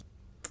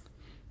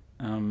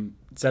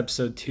It's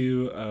episode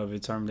 2 of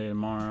It's Arm Day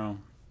Tomorrow.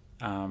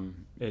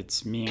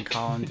 It's me and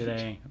Collin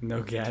today,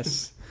 no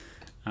guests.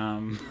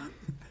 Um,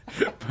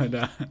 but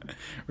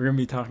we're gonna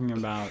be talking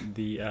about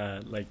the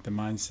the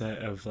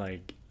mindset of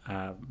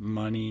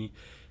money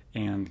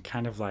and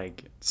kind of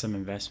like some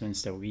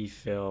investments that we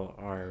feel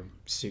are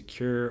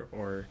secure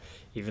or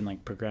even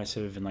like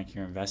progressive in like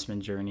your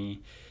investment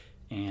journey,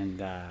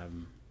 and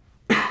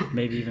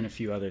maybe even a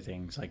few other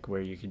things like where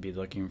you could be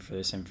looking for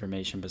this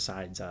information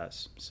besides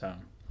us. So.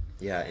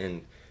 Yeah,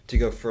 and to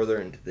go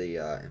further into the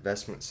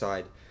investment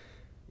side,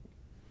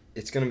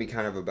 it's going to be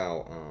kind of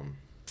about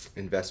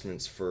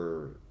investments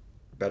for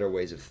better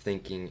ways of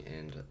thinking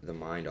and the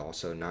mind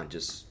also, not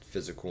just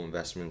physical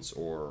investments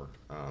or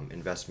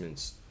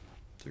investments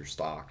through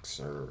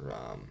stocks or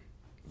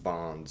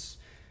bonds,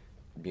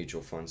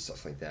 mutual funds,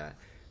 stuff like that.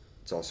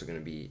 It's also going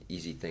to be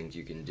easy things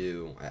you can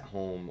do at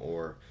home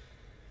or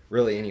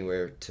really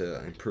anywhere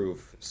to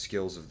improve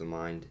skills of the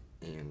mind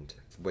and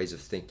ways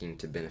of thinking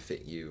to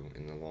benefit you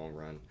in the long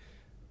run,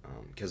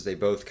 because they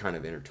both kind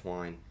of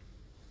intertwine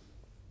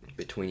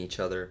between each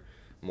other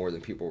more than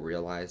people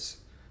realize.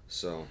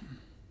 So,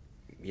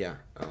 yeah.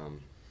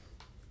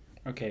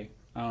 Okay.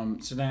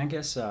 So then I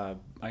guess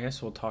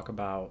we'll talk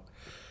about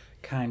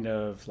kind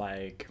of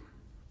like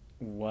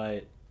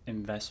what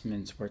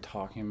investments we're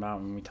talking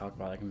about when we talk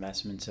about like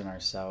investments in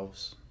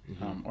ourselves,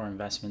 or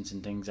investments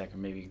in things that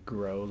can maybe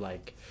grow.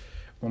 Like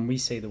when we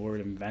say the word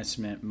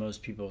investment,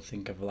 most people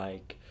think of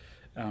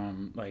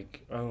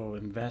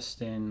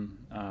invest in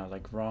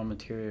like raw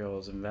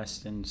materials,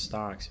 invest in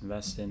stocks,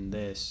 invest in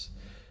this.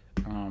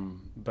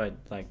 But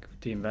like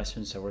the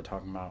investments that we're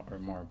talking about are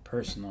more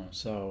personal.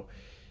 So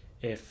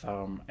if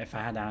I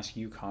had to ask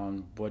you,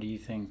 Colin, what do you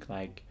think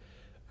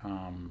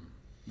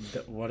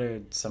what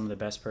are some of the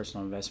best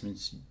personal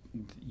investments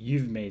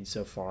you've made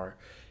so far,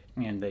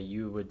 and that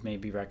you would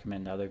maybe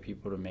recommend other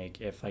people to make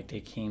if like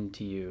they came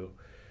to you,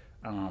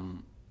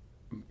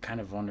 kind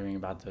of wondering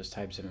about those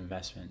types of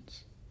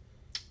investments?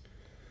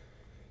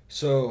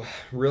 So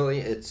really,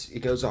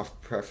 it goes off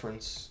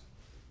preference,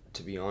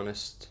 to be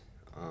honest,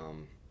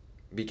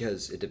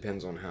 because it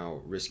depends on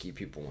how risky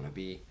people want to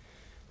be.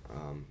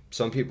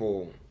 Some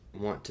people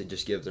want to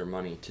just give their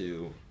money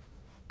to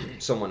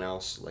someone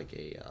else, like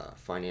a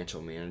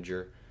financial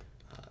manager,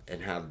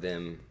 and have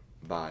them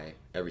buy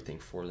everything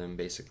for them,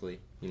 basically.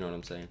 You know what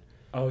I'm saying?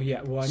 Oh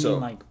yeah, well I mean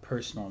like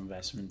personal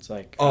investments,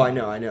 like. Oh, I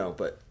know,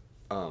 but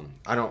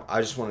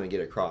I just wanted to get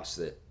across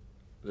that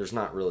there's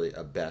not really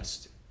a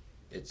best.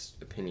 It's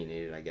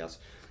opinionated, I guess.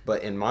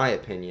 But in my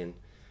opinion,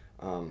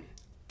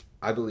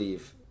 I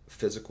believe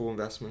physical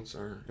investments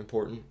are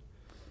important.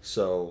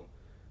 So,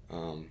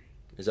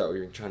 is that what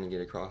you're trying to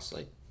get across?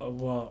 I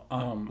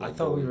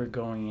thought we were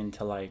going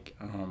into like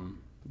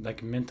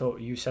mental.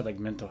 You said like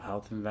mental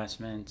health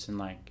investments and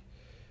like.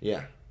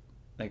 Yeah.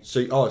 Like. So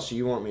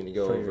you want me to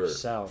go for over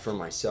yourself. for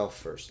myself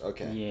first?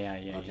 Okay.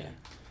 Yeah. Okay.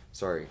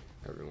 Sorry,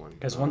 everyone.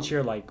 Because once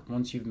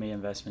you've made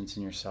investments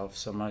in yourself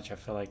so much, I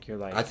feel like you're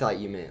like. I thought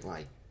you meant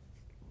like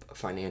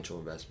financial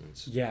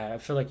investments. Yeah, I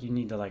feel like you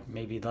need to like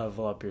maybe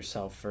level up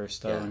yourself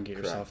first though, and get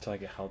yourself to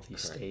like a healthy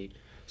state.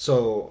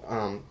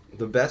 So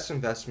the best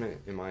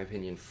investment, in my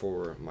opinion,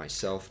 for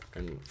myself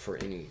and for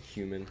any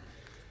human,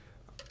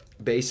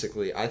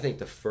 basically, I think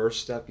the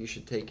first step you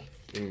should take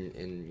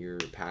in your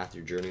path,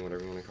 your journey,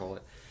 whatever you want to call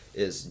it,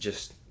 is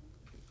just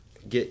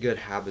get good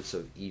habits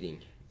of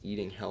eating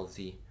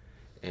healthy,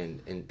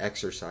 and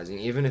exercising,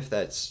 even if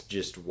that's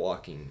just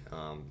walking.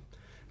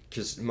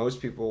 Because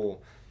most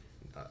people,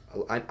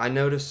 I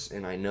notice,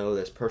 and I know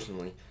this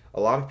personally, a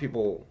lot of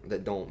people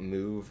that don't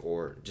move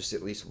or just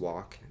at least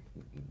walk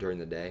during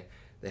the day,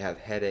 they have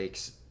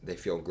headaches, they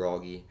feel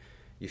groggy,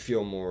 you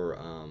feel more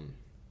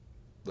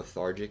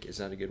lethargic. Is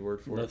that a good word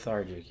for it?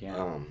 Lethargic,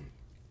 yeah.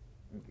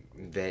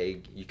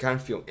 Vague. You kind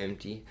of feel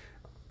empty,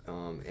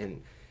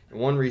 and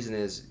one reason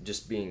is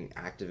just being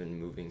active and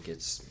moving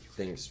gets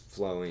things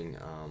flowing,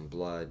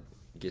 blood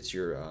gets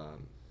your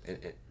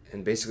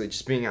and basically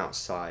just being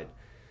outside.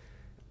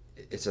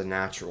 It's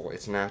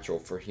natural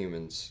for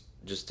humans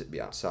just to be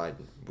outside.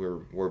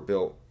 We're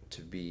built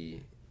to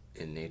be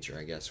in nature,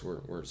 I guess.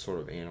 We're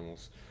sort of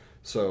animals.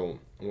 So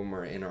when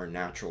we're in our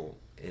natural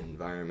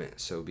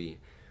environment,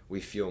 we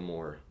feel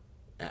more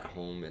at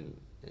home and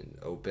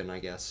open, I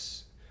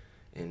guess.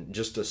 And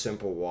just a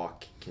simple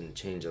walk can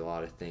change a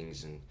lot of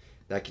things, and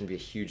that can be a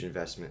huge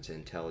investment to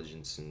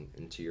intelligence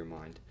and to your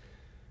mind.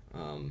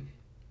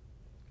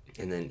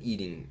 And then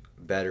eating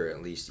better,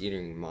 at least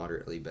eating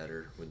moderately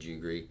better. Would you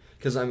agree?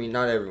 Because I mean,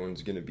 not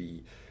everyone's gonna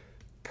be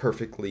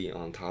perfectly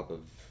on top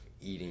of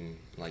eating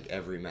like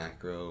every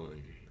macro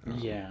and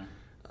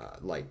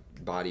like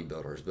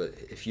bodybuilders. But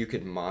if you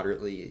could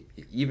moderately,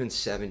 even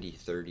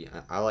 70-30,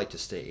 I like to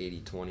stay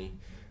 80-20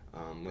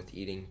 with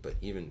eating, but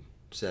even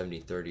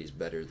 70-30 is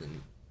better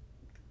than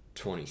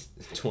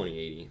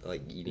 20-80,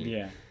 like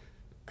eating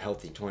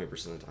healthy 20%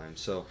 of the time.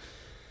 So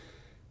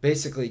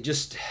basically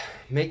just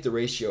make the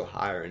ratio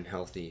higher in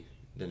healthy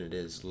than it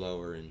is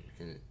lower in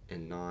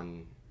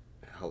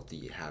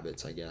non-healthy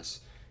habits, I guess.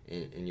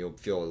 and you'll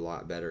feel a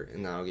lot better,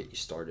 and that'll get you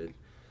started.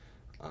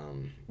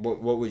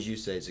 What would you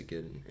say is a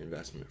good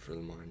investment for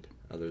the mind,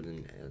 other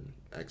than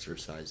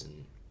exercise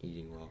and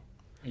eating well?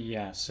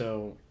 Yeah,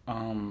 so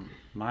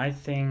my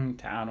thing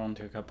to add on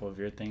to a couple of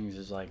your things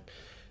is like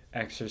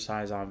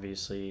exercise,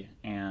 obviously.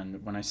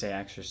 And when I say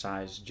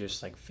exercise,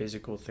 just like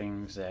physical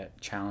things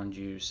that challenge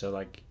you. So,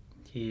 like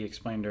he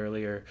explained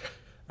earlier,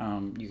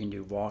 you can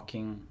do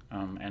walking.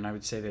 And I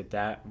would say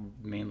that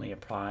mainly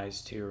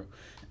applies to,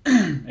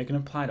 it can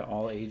apply to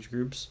all age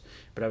groups.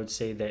 But I would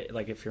say that,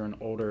 like, if you're an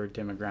older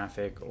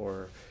demographic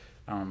or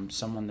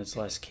someone that's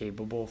less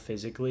capable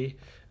physically,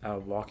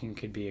 walking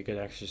could be a good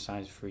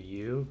exercise for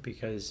you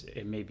because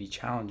it may be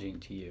challenging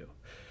to you.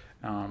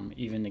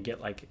 Even to get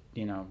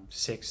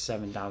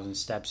 6,000-7,000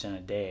 steps in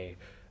a day,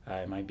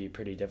 it might be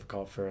pretty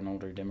difficult for an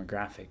older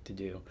demographic to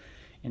do.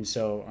 And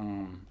so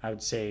I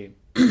would say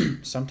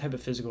some type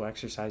of physical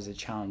exercise that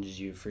challenges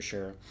you for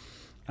sure.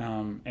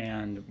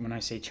 And when I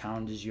say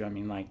challenges you, I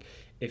mean like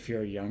if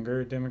you're a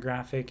younger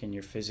demographic and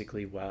you're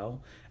physically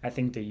well, I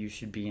think that you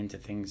should be into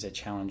things that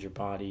challenge your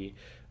body.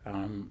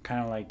 Kind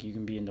of like you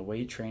can be into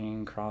weight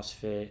training,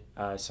 CrossFit,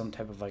 some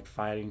type of like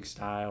fighting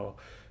style,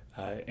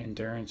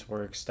 endurance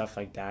work, stuff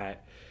like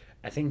that.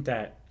 I think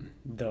that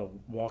the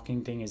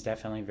walking thing is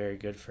definitely very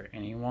good for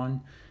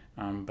anyone,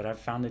 but I've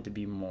found it to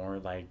be more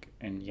like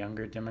in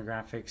younger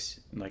demographics,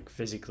 like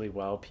physically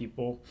well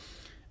people.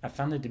 I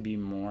found it to be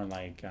more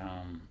like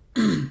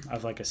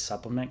of like a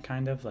supplement,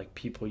 kind of like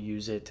people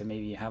use it to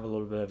maybe have a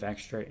little bit of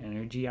extra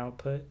energy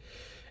output,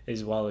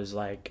 as well as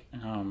like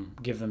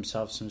give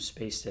themselves some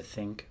space to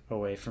think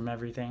away from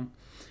everything.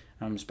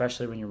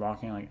 Especially when you're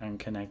walking like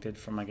unconnected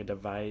from like a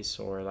device,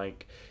 or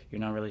like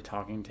you're not really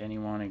talking to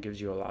anyone. It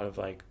gives you a lot of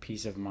like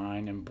peace of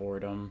mind and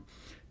boredom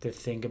to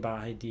think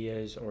about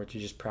ideas or to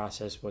just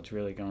process what's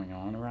really going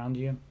on around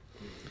you.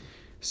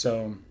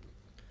 So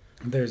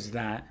there's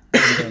that.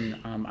 And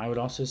then I would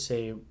also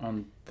say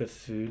on the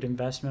food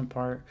investment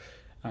part,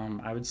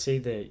 I would say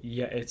that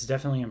it's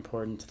definitely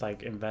important to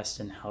like invest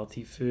in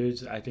healthy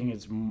foods. I think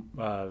it's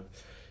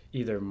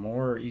either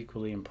more or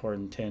equally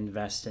important to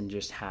invest in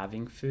just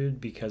having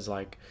food, because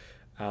like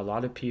a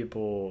lot of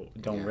people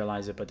don't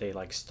realize it, but they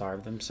like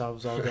starve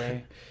themselves all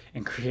day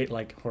and create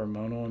like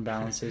hormonal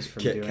imbalances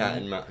from doing Cat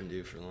it. and Mountain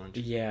Dew for lunch.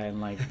 Yeah,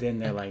 and like then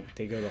they're like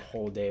they go the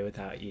whole day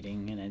without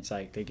eating, and it's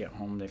like they get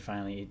home, they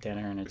finally eat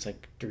dinner, and it's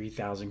like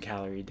 3,000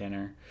 calorie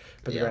dinner,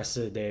 but the rest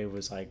of the day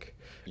was like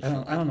I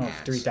don't know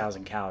if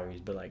 3,000 calories,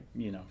 but like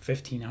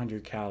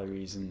 1,500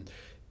 calories, and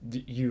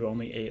you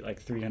only ate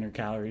like 300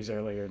 calories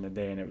earlier in the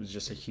day, and it was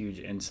just a huge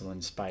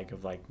insulin spike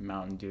of like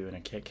Mountain Dew and a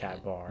Kit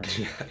Kat bar.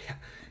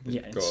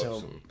 And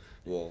so some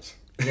walls.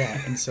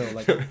 and so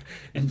like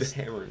and the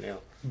hammer now.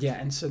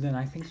 And so then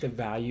I think the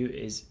value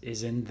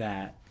is in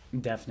that,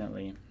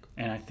 definitely.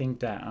 And I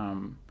think that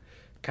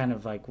kind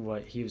of like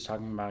what he was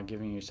talking about,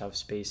 giving yourself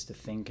space to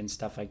think and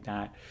stuff like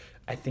that.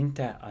 I think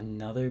that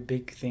another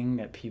big thing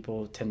that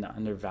people tend to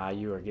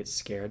undervalue or get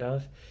scared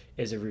of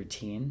is a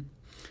routine.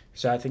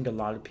 So I think a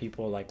lot of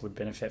people like would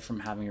benefit from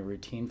having a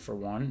routine, for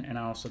one, and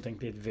I also think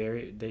they'd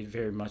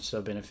very much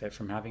so benefit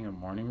from having a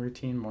morning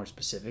routine, more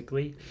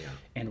specifically,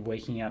 and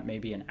waking up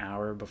maybe an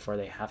hour before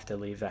they have to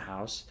leave the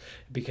house.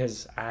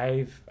 Because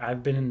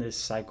I've been in this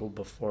cycle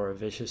before, a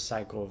vicious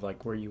cycle of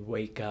like where you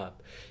wake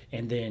up,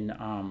 and then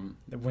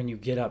when you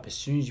get up, as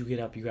soon as you get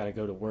up, you got to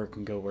go to work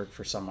and go work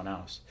for someone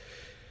else.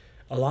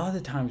 A lot of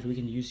the times we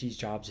can use these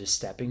jobs as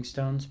stepping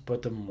stones,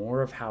 but the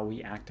more of how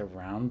we act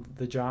around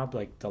the job,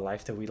 like the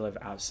life that we live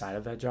outside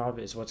of that job,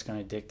 is what's going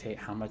to dictate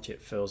how much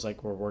it feels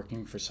like we're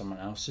working for someone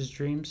else's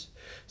dreams.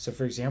 So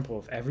for example,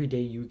 if every day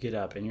you get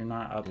up and you're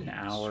not up an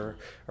hour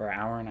or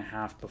hour and a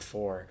half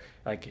before,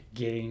 like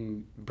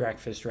getting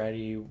breakfast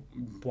ready,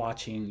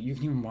 watching, you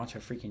can even watch a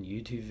freaking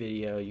YouTube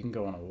video, you can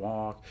go on a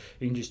walk,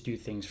 you can just do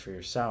things for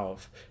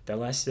yourself, the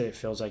less that it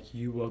feels like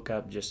you woke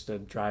up just to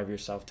drive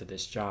yourself to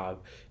this job,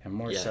 and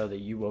more so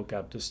that you woke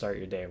up to start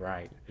your day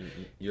right.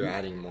 You're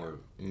adding more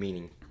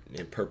meaning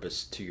and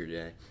purpose to your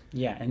day.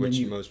 Yeah, and which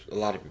then a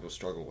lot of people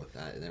struggle with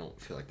that. They don't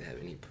feel like they have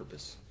any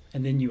purpose.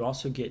 And then you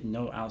also get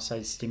no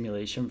outside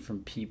stimulation from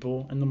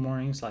people in the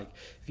mornings. Like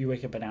if you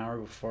wake up an hour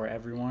before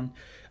everyone,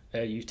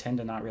 you tend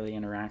to not really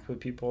interact with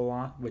people a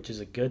lot, which is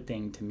a good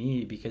thing to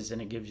me, because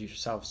then it gives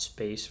yourself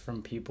space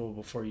from people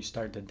before you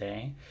start the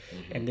day.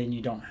 And then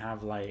you don't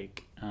have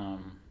like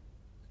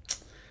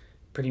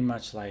pretty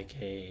much like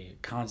a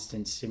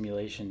constant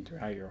stimulation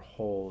throughout your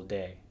whole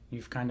day.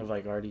 You've kind of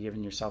like already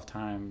given yourself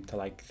time to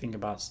like think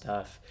about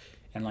stuff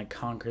and like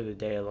conquer the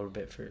day a little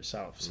bit for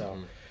yourself. So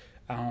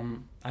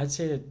I'd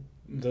say that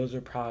those are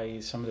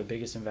probably some of the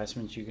biggest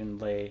investments you can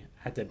lay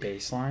at the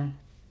baseline.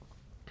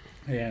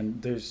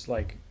 And there's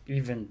like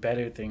even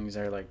better things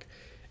that are like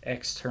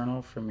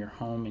external from your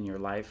home and your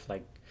life,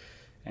 like,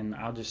 and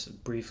I'll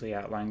just briefly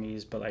outline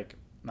these, but like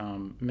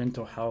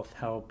mental health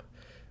help,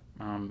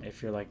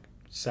 if you're like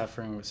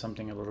suffering with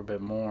something a little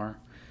bit more,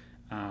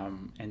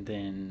 and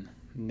then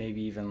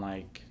maybe even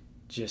like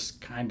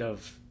just kind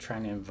of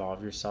trying to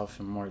involve yourself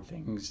in more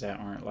things that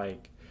aren't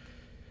like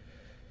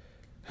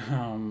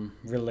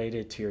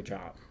related to your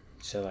job.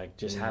 So like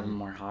just having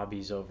more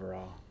hobbies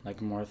overall,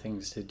 like more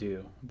things to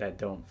do that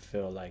don't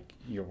feel like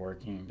you're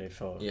working. They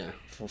feel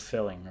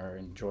fulfilling or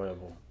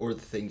enjoyable. Or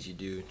the things you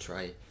do,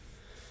 try.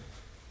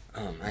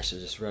 I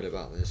actually just read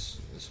about this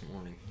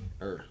morning.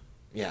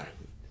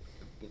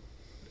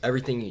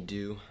 Everything you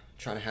do,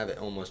 try to have it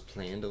almost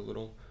planned a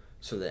little,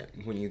 so that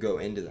when you go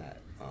into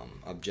that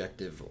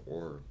objective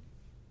or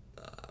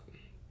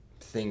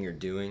thing you're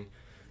doing,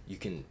 you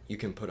can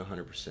put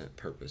 100%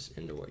 purpose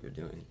into what you're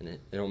doing, and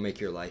it'll make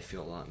your life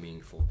feel a lot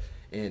meaningful.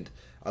 And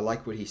I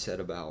like what he said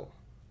about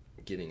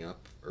getting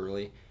up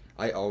early.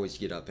 I always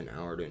get up an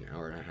hour to an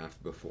hour and a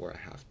half before I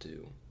have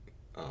to.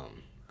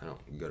 I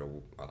don't go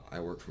to. I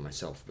work for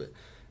myself, but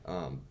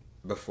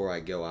before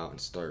I go out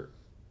and start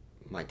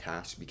my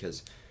task,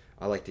 because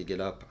I like to get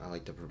up. I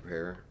like to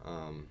prepare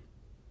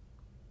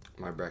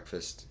my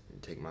breakfast,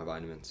 take my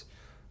vitamins.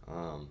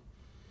 I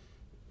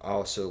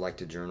also like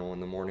to journal in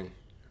the morning.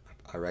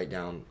 I write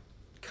down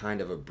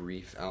kind of a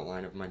brief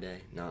outline of my day,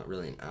 not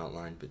really an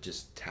outline, but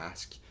just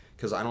tasks,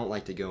 because I don't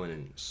like to go in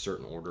a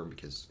certain order,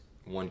 because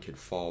one could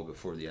fall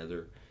before the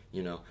other,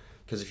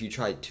 because if you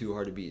try too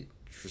hard to be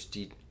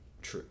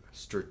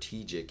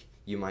strategic,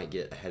 you might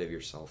get ahead of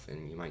yourself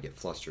and you might get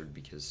flustered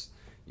because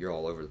you're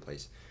all over the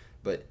place.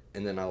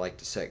 And then I like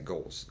to set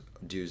goals,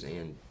 do's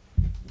and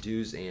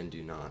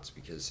do nots,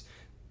 because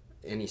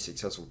any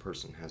successful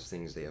person has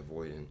things they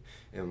avoid,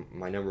 and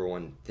my number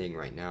one thing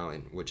right now,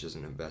 and which is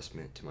an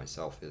investment to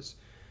myself, is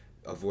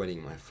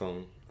avoiding my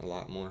phone a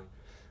lot more.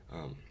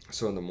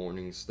 So in the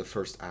mornings, the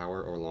first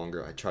hour or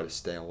longer, I try to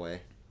stay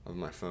away of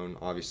my phone.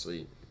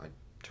 Obviously, I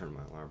turn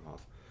my alarm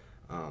off.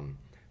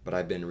 But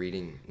I've been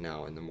reading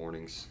now in the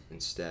mornings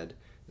instead.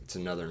 It's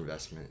another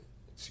investment.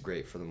 It's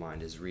great for the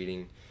mind, is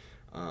reading.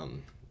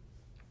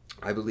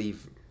 I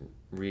believe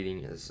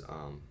reading is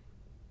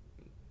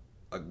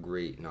a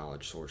great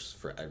knowledge source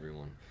for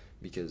everyone,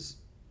 because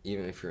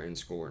even if you're in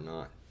school or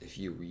not, if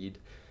you read,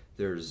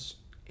 there's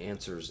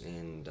answers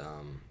and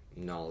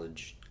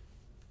knowledge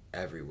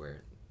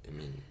everywhere. I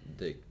mean,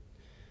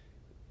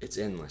 it's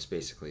endless,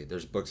 basically.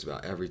 There's books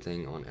about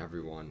everything on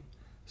everyone.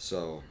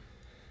 So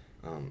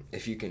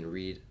if you can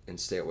read and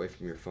stay away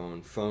from your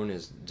phone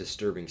is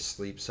disturbing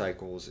sleep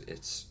cycles.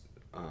 It's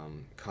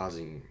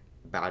causing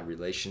bad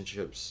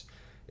relationships.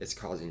 It's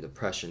causing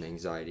depression,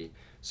 anxiety.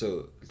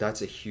 So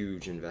that's a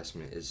huge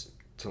investment, is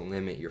to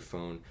limit your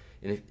phone.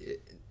 And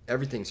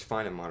everything's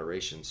fine in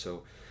moderation.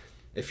 So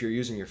if you're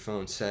using your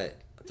phone,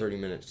 set 30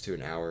 minutes to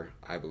an hour,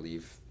 I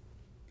believe,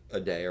 a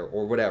day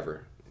or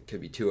whatever. It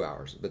could be 2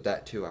 hours. But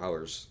that 2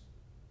 hours,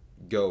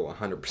 go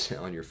 100%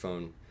 on your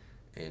phone.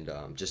 And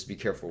just be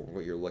careful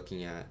what you're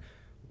looking at,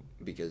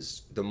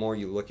 because the more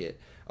you look at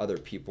other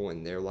people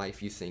and their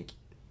life, you think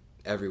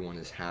everyone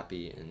is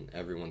happy and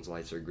everyone's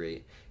lives are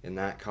great, and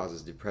that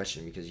causes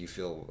depression, because you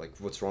feel like,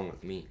 what's wrong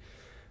with me?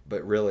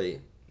 But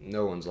really,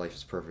 no one's life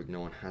is perfect. No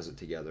one has it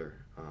together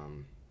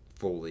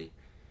fully.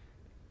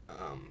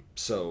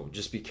 So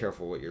just be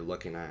careful what you're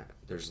looking at.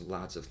 There's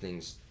lots of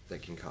things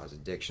that can cause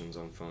addictions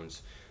on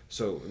phones.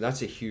 So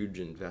that's a huge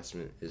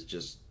investment, is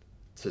just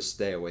to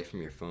stay away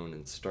from your phone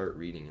and start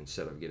reading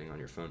instead of getting on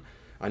your phone.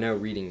 I know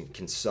reading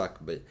can suck,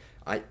 but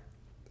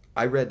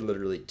I read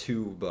literally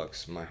 2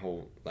 books my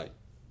whole,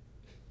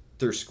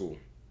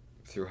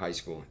 through high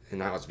school,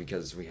 and that was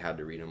because we had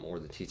to read them or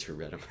the teacher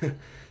read them.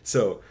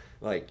 So,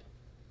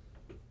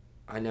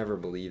 I never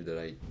believed that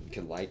I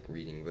could like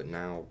reading, but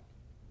now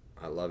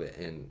I love it,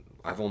 and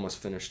I've almost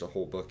finished a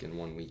whole book in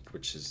 1 week,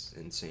 which is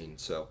insane.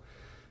 So,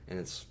 and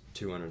it's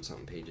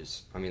 200-something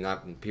pages. I mean,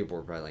 that people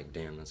were probably like,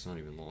 "Damn, that's not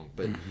even long,"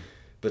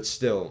 but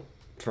still,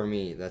 for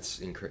me, that's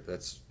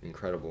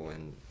incredible,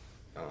 and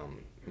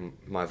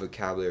my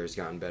vocabulary has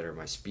gotten better.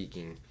 My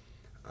speaking.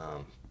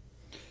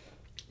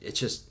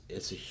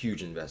 It's a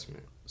huge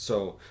investment.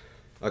 So,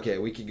 okay,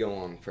 we could go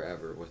on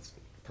forever with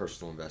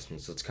personal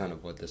investments. That's kind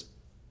of what this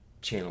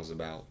channel's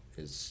about,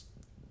 is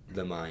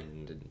the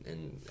mind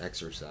and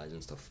exercise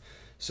and stuff.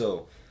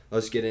 So,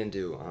 let's get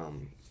into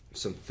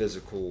some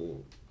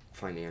physical,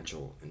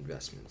 financial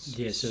investments.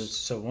 Yeah,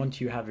 so once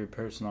you have your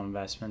personal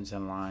investments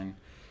in line,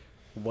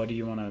 what do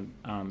you want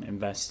to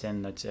invest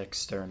in that's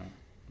external?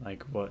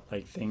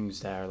 Things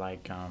that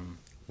are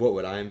what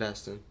would I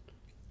invest in?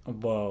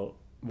 Well,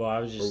 I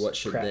was just or what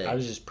should they? I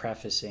was just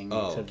prefacing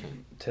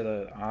to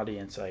the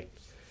audience,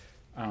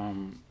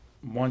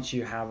 once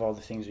you have all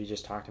the things we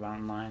just talked about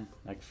in line,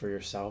 for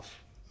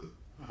yourself,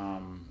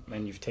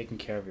 and you've taken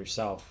care of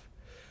yourself,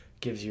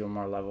 gives you a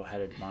more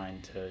level-headed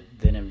mind to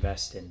then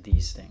invest in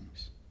these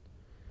things.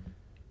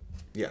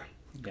 Yeah.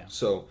 Yeah.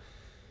 So,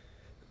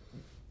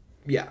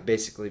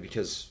 basically,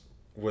 because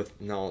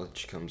with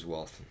knowledge comes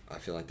wealth. I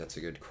feel like that's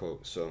a good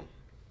quote. So,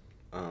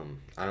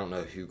 I don't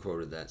know who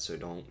quoted that, so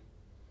don't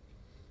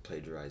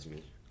plagiarize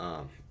me.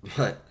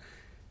 But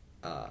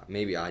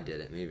maybe I did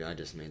it. Maybe I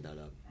just made that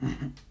up.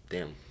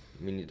 Damn,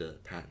 we need to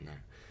patent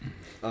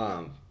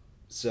that.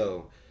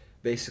 So,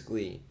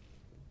 basically,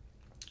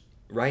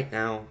 right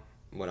now,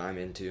 what I'm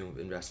into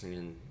investing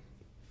in,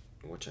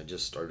 which I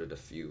just started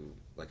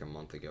a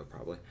month ago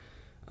probably,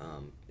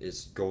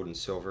 is gold and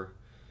silver.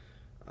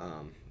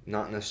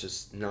 Not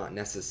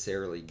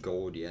necessarily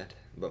gold yet,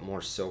 but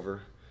more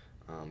silver,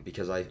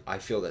 because I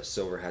feel that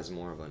silver has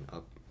more of an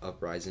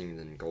uprising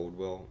than gold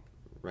will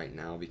right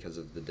now because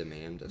of the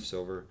demand of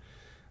silver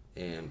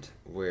and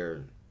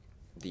where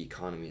the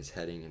economy is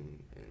heading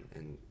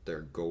and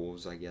their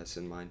goals, I guess,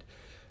 in mind.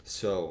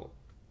 So,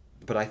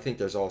 but I think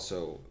there's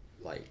also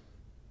like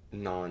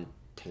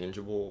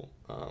non-tangible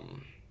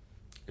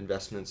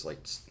investments,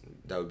 like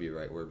that would be the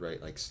right word,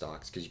 right? Like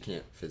stocks, because you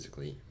can't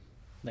physically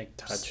like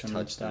touch them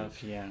and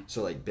stuff. Yeah.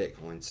 So like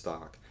Bitcoin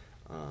stock,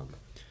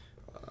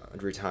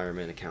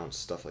 retirement accounts,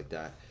 stuff like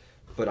that.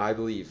 But I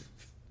believe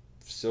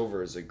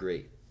silver is a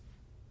great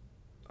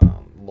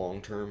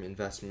long-term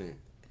investment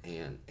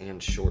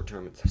and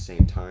short-term at the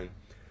same time,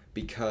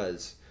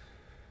 because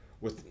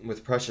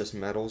with precious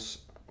metals,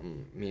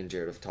 me and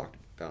Jared have talked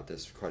about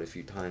this quite a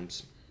few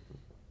times.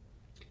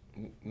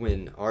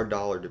 When our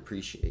dollar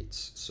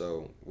depreciates,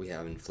 so we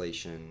have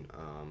inflation,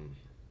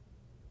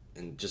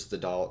 and just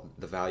the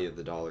value of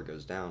the dollar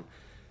goes down,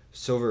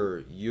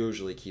 silver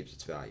usually keeps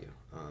its value.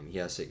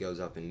 Yes, it goes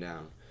up and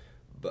down,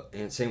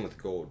 and same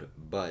with gold.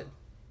 But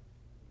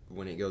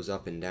when it goes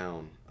up and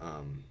down,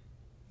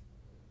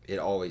 it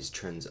always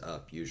trends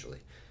up usually.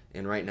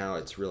 And right now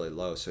it's really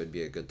low, so it'd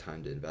be a good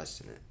time to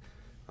invest in it.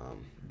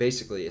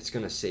 Basically, it's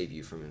going to save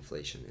you from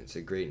inflation. It's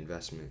a great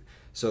investment.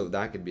 So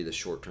that could be the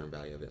short-term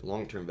value of it.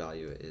 Long-term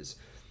value is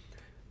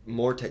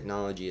more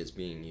technology is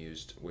being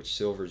used, which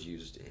silver's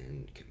used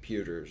in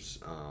computers,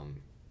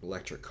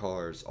 electric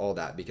cars, all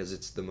that, because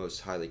it's the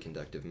most highly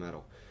conductive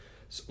metal.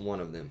 It's one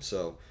of them.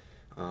 So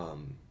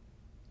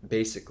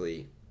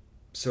basically,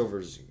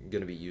 silver's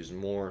going to be used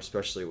more,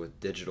 especially with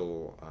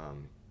digital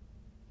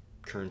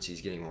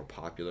currencies getting more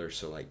popular.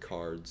 So like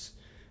cards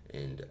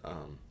and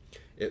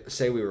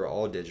say we were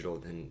all digital,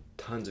 then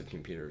tons of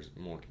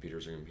more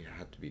computers are going to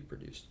have to be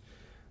produced.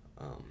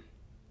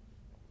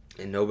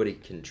 And nobody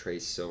can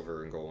trace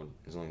silver and gold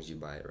as long as you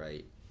buy it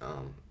right.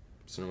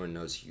 So no one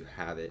knows you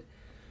have it,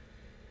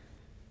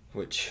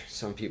 which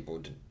some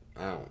people,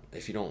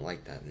 if you don't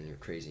like that, then you're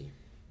crazy.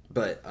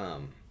 But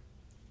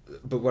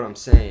what I'm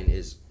saying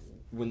is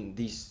when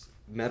these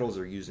metals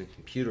are used in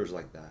computers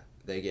like that,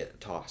 they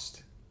get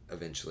tossed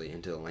eventually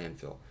into the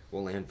landfill.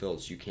 Well,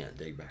 landfills you can't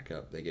dig back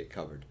up. They get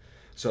covered.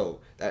 So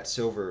that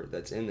silver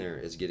that's in there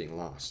is getting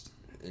lost,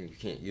 and you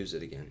can't use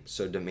it again.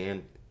 So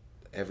demand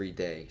every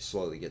day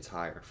slowly gets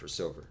higher for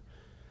silver,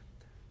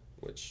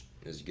 which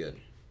is good.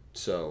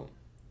 So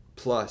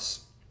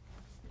plus,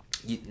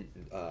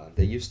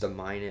 they used to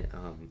mine it.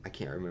 I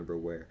can't remember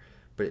where,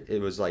 but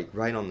it was like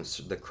right on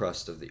the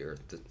crust of the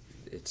earth.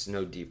 It's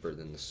no deeper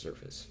than the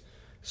surface.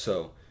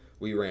 So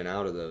we ran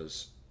out of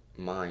those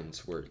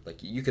mines where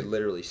like you could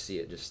literally see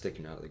it just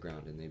sticking out of the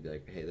ground, and they'd be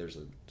like, hey, there's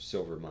a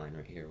silver mine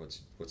right here,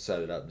 let's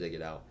set it up, dig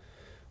it out.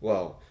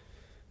 Well,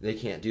 they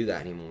can't do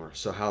that anymore.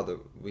 So how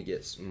we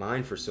get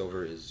mined for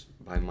silver is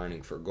by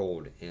mining for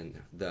gold,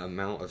 and the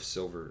amount of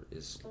silver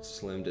is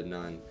slim to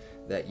none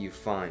that you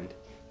find.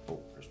 Oh,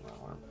 there's my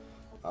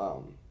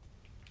alarm.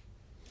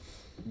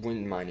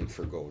 When mining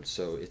for gold.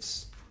 So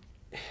it's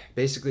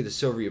basically the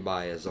silver you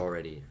buy is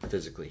already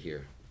physically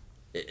here.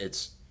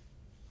 It's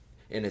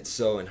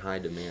so in high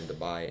demand to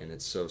buy, and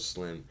it's so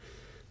slim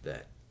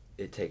that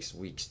it takes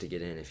weeks to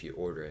get in if you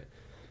order it.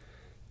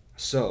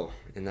 So,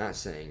 in that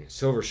saying,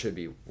 silver should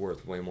be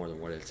worth way more than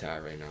what it's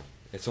at right now.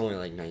 It's only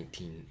like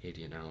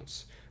 $19.80 an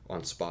ounce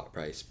on spot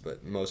price,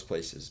 but most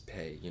places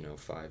pay, $5,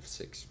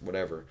 $6,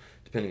 whatever,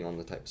 depending on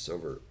the type of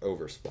silver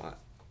over spot.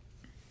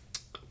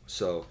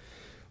 So,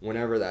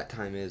 whenever that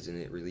time is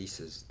and it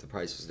releases, the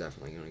price is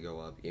definitely going to go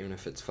up. Even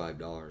if it's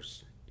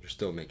 $5, you're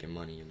still making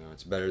money.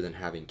 It's better than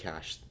having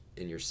cash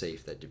in your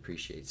safe that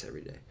depreciates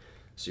every day.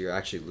 So you're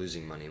actually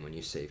losing money when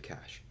you save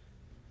cash.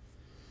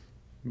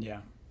 Yeah.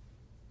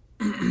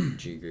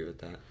 Do you agree with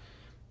that?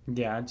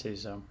 Yeah, I'd say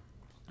so.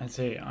 I'd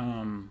say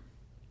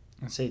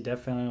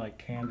definitely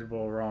like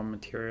tangible raw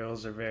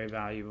materials are very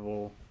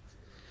valuable.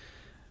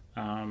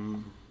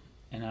 And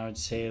I would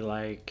say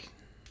like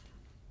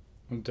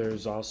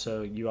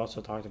you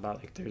also talked about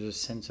like there's a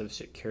sense of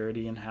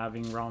security in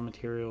having raw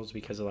materials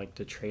because of like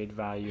the trade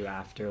value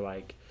after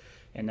like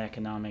an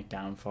economic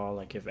downfall.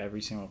 Like if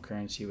every single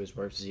currency was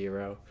worth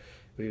zero,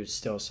 we would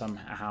still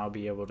somehow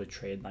be able to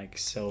trade like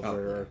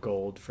silver or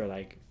gold for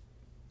like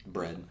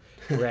bread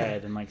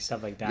and like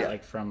stuff like that. Yeah.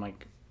 Like from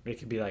like it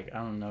could be like I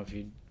don't know if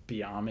you'd be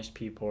Amish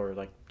people or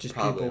like just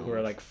Probably people who Amish.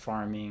 are like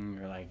farming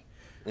or like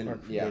or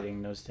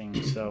creating those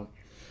things. So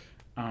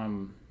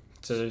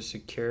so there's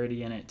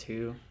security in it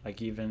too.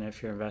 Like even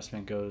if your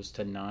investment goes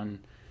to none,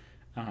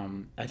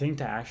 I think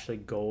that actually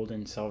gold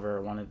and silver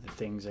are one of the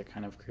things that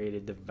kind of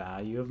created the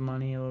value of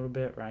money a little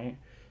bit, right?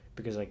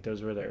 Because like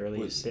those were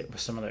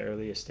some of the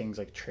earliest things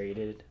like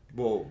traded.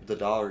 Well, the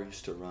dollar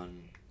used to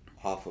run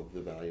off of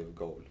the value of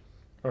gold.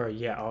 Or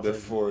yeah,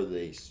 before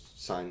they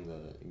signed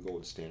the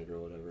gold standard or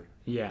whatever.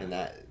 Yeah. And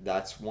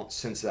that's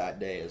since that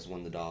day is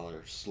when the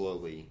dollar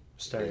slowly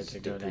started to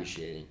go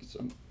depreciating.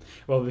 So.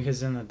 Well,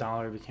 because then the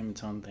dollar became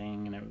its own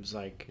thing, and it was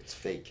like it's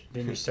fake.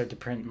 Then you start to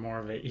print more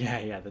of it.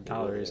 Yeah, the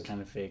dollar is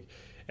kind of fake.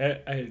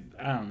 I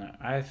don't know.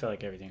 I feel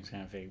like everything's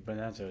kind of fake, but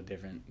that's a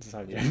different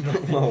subject.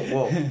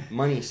 well,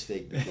 money's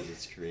fake because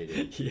it's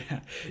created. Yeah.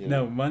 You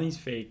No, know? money's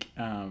fake.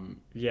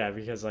 Yeah,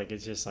 because like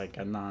it's just like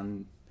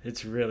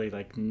it's really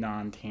like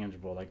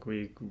non-tangible. Like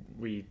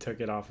we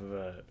took it off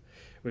of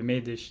we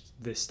made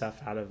this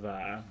stuff out of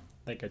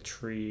like a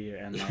tree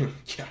and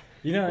like Yeah.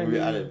 you know what I We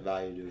mean? added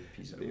value to a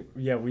piece of paper.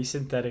 Yeah, we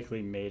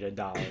synthetically made $1.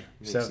 So if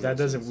Makes that no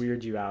doesn't sense.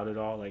 weird you out at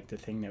all, like the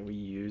thing that we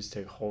use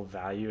to hold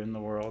value in the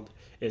world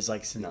is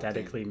like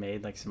synthetically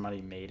made, like somebody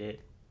made it,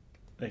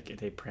 like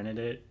they printed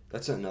it.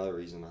 That's another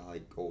reason I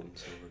like gold and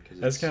silver. Cause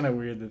That's kind of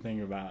weird to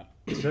think about,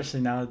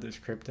 especially now that there's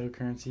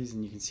cryptocurrencies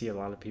and you can see a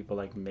lot of people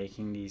like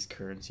making these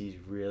currencies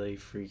really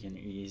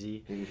freaking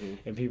easy, Mm-hmm.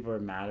 and people are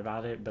mad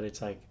about it. But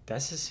it's like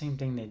that's the same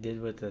thing they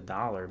did with the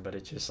dollar, but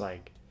it's just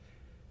like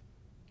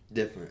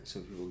Different,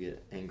 so people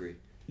get angry.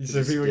 so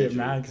It's people get digital.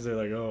 mad because they're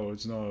like, oh,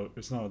 it's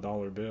not a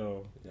dollar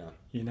bill. Yeah.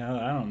 You know,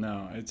 I don't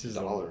know. It's just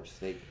Dollars,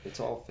 fake. It's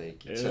all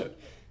fake Yeah.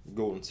 except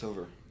gold and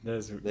silver.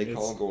 They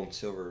call gold and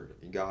silver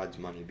God's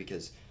money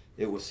because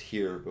it was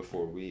here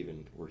before we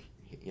even were.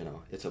 You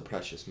know, it's a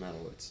precious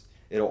metal.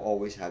 It'll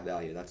always have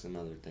value. That's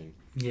another thing.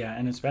 Yeah,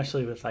 and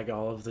especially with like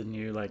all of the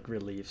new like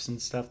reliefs and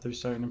stuff they're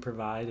starting to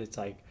provide, it's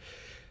like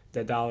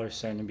the dollar's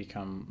starting to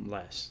become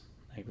less.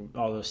 Like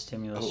all those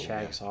stimulus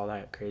checks, all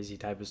that crazy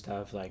type of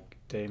stuff, like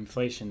the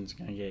inflation's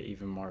gonna get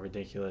even more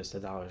ridiculous.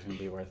 The dollar's gonna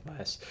be worth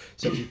less.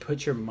 So if you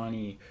put your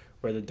money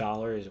where the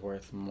dollar is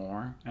worth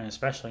more, and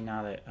especially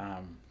now that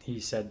he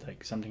said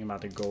like something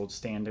about the gold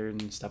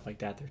standard and stuff like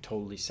that, they're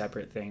totally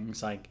separate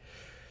things. Like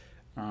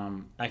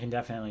I can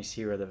definitely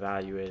see where the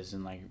value is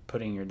in like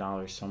putting your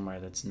dollar somewhere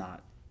that's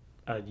not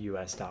a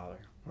U.S. dollar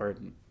or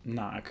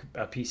not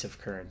a piece of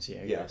currency,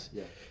 I guess.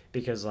 Yeah.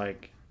 Because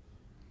like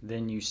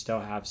then you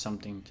still have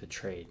something to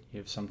trade. You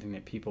have something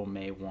that people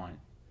may want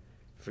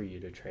for you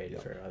to trade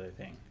for other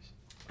things.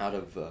 Out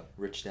of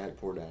Rich Dad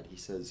Poor Dad, he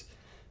says,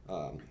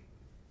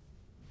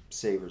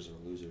 savers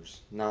are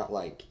losers. Not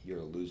like you're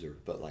a loser,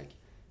 but like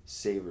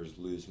savers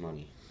lose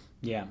money.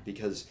 Yeah.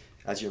 Because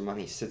as your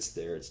money sits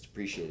there, it's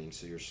depreciating,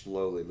 so you're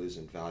slowly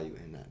losing value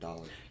in that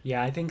dollar.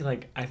 Yeah, I think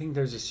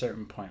there's a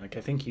certain point. Like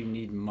I think you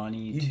need money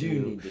You do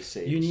need to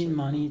save. You need certain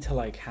money to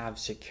like have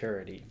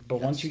security.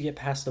 But once you get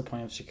past the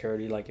point of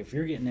security, like if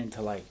you're getting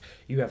into like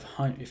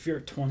if you're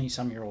a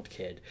 20-some-year-old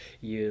kid,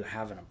 you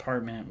have an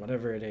apartment,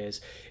 whatever it is,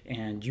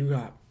 and you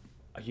got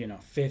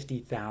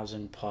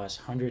 $50,000 plus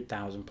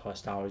 $100,000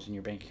 plus dollars in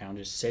your bank account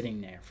just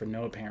sitting there for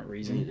no apparent You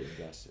reason, need to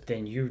invest it.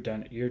 then you're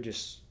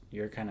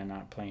kind of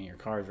not playing your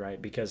cards right,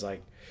 because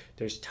like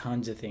there's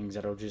tons of things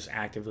that'll just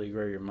actively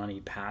grow your money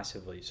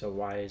passively. So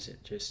why is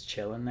it just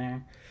chilling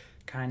there?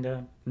 Kind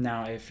of.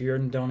 Now if you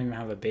don't even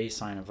have a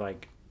baseline of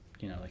like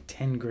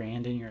 10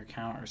 grand in your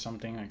account or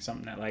something, like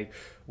something that like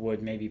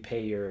would maybe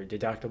pay your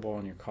deductible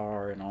on your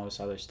car and all this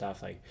other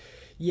stuff, like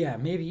yeah,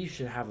 maybe you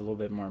should have a little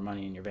bit more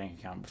money in your bank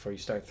account before you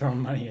start throwing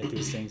money at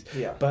these things.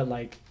 Yeah. But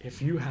like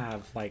if you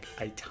have like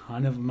a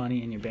ton of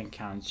money in your bank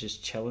account, it's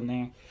just chilling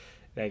there,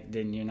 like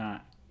then you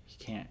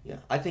can't. Yeah,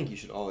 I think you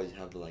should always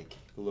have like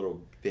a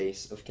little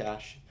base of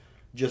cash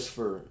just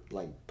for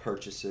like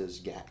purchases,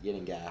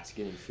 getting gas,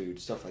 getting food,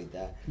 stuff like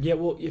that. Yeah,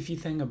 well, if you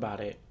think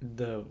about it,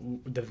 the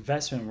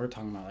investment we're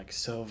talking about, like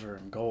silver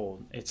and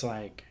gold, it's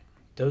like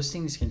those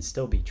things can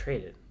still be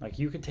traded. Like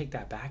you could take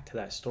that back to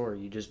that store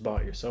you just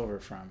bought your silver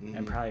from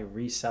and probably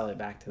resell it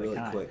back to the Really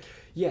guy. quick.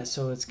 Yeah,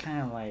 so it's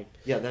kind of like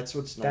That's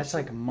what's nice. that's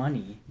like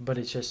money, but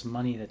it's just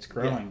money that's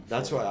growing. Yeah,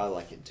 that's why I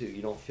like it too.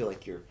 You don't feel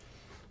like you're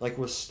like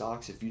with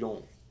stocks. If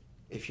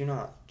you're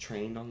not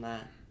trained on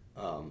that,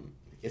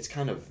 it's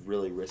kind of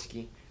really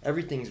risky.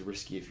 Everything's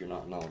risky if you're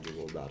not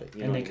knowledgeable about it.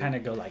 And they kind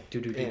of go like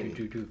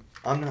do.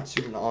 I'm not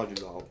super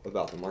knowledgeable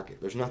about the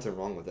market. There's nothing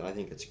wrong with it. I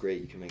think it's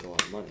great. You can make a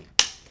lot of money.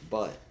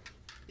 But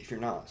if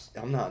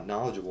I'm not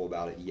knowledgeable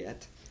about it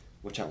yet,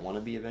 which I want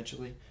to be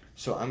eventually.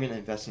 So I'm going to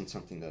invest in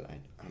something that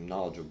I'm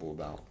knowledgeable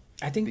about.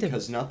 I think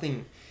because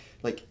nothing,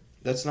 like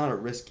that's not a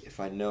risk if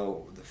I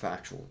know the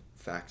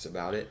facts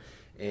about it.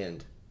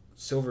 And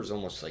silver's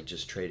almost like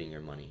just trading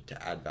your money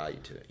to add value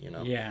to it,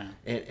 Yeah.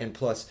 And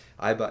plus,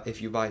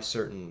 if you buy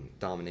certain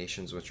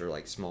denominations, which are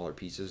like smaller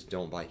pieces,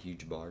 don't buy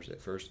huge bars at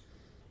first.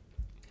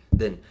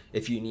 Then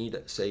if you need,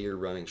 say you're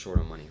running short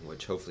on money,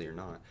 which hopefully you're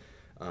not,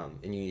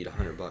 and you need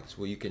 $100,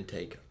 well, you can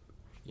take,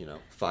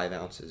 5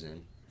 ounces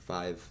in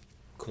 5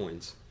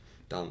 coins,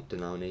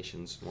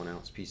 denominations, 1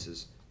 ounce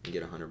pieces, and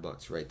get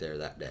 $100 right there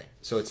that day.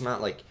 So it's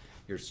not like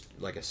you're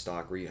like a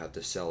stock where you have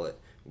to sell it,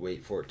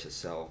 wait for it to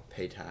sell,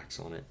 pay tax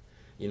on it.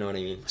 You know what I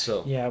mean?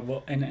 So yeah,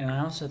 well, and I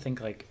also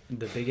think like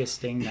the biggest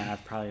thing that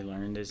I've probably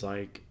learned is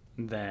like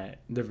that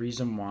the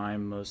reason why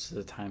most of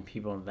the time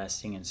people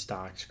investing in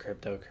stocks,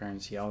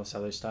 cryptocurrency, all this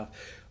other stuff,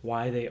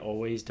 why they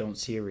always don't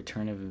see a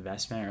return of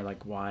investment, or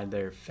like why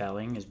they're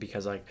failing, is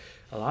because like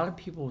a lot of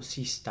people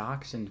see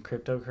stocks and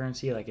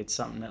cryptocurrency like it's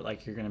something that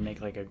like you're gonna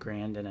make like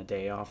 $1,000 in a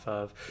day off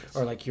of,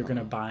 or like you're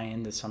gonna buy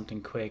into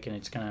something quick and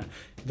it's gonna,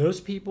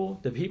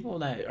 the people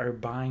that are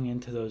buying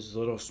into those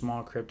little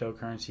small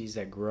cryptocurrencies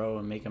that grow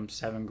and make them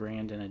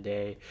 $7,000 in a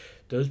day,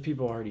 those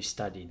people already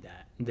studied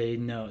that. They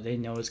know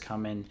it's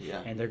coming,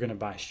 and they're gonna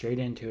buy straight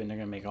into it, and they're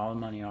gonna make all the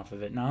money off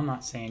of it. Now I'm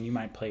not saying you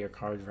might play your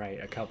cards right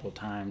a couple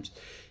times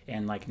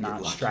and like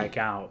not strike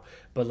out,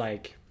 but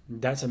like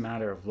that's a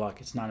matter of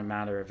luck. It's not a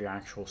matter of your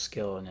actual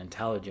skill and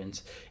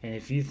intelligence. And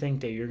if you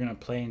think that you're going to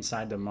play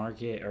inside the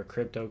market or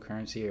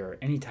cryptocurrency or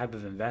any type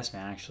of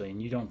investment actually,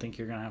 and you don't think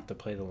you're going to have to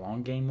play the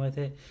long game with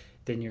it,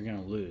 then you're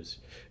going to lose.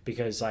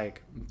 Because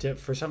like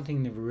for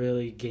something to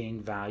really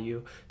gain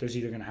value, there's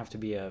either going to have to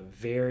be a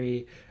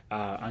very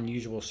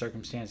unusual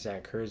circumstance that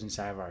occurs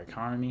inside of our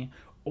economy,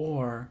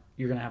 or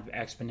you're going to have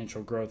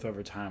exponential growth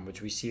over time,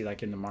 which we see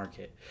like in the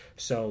market.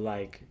 So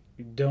like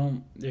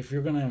if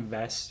you're going to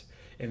invest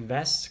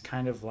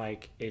kind of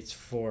like it's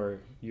for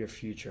your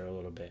future a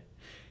little bit.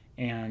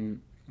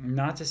 And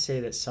not to say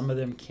that some of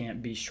them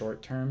can't be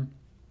short term,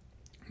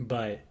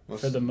 but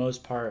for the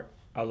most part,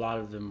 a lot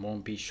of them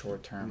won't be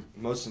short term.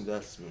 Most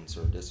investments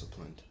are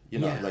disciplined.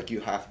 Like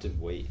you have to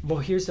wait. Well,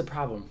 here's the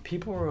problem.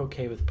 People are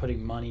okay with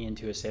putting money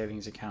into a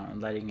savings account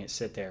and letting it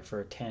sit there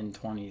for 10,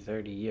 20,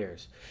 30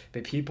 years.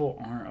 But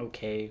people aren't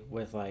okay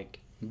with like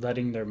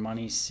letting their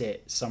money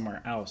sit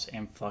somewhere else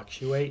and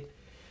fluctuate.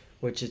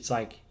 Which it's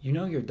like,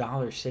 your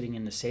dollar sitting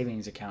in the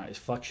savings account is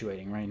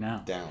fluctuating right now.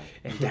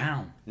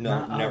 Down.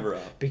 No, never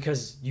up.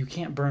 Because you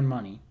can't burn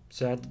money.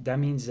 So that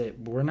means that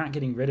we're not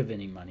getting rid of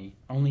any money.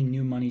 Only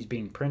new money's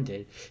being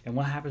printed. And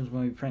what happens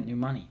when we print new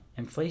money?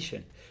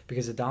 Inflation.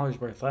 Because the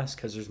dollar's worth less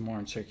because there's more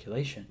in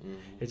circulation.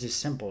 Mm-hmm. It's as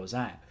simple as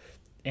that.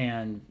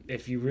 And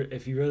if you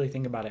really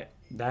think about it,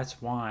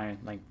 that's why,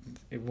 like,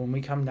 when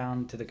we come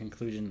down to the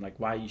conclusion, like,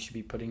 why you should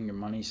be putting your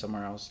money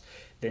somewhere else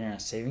than in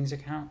a savings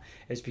account,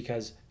 is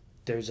because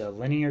there's a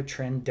linear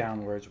trend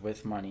downwards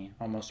with money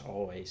almost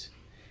always.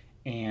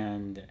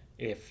 And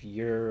if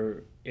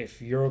you're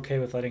okay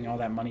with letting all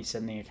that money sit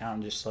in the account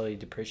and just slowly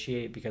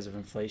depreciate because of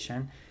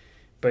inflation,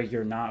 but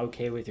you're not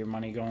okay with your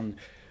money going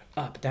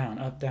up, down,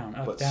 up, down,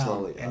 up,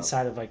 down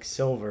inside of like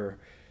silver,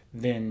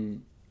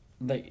 then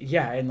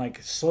and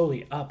like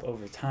slowly up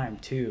over time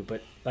too.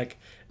 But like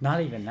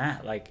not even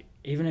that, like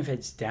even if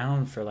it's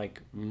down for like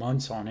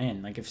months on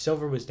end, like if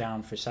silver was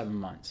down for 7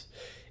 months,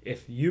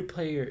 if you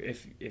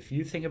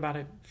think about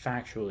it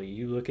factually,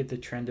 you look at the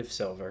trend of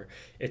silver,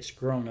 it's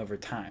grown over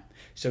time.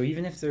 So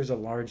even if there's a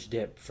large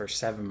dip for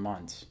 7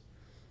 months,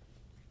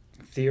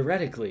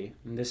 theoretically,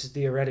 and this is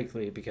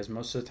theoretically because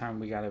most of the time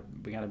we gotta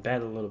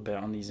bet a little bit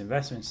on these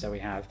investments that we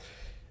have,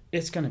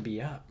 it's gonna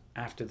be up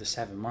after the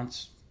 7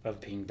 months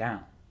of being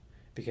down,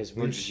 because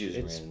we're just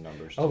using random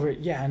numbers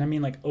and I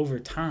mean like over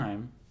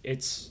time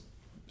it's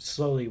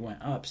slowly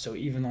went up. So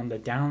even on the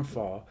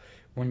downfall,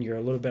 when you're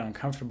a little bit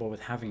uncomfortable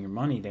with having your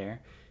money there,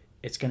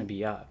 it's going to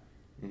be up.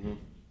 Mm-hmm.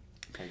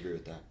 I agree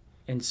with that.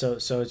 And so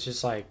it's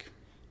just like,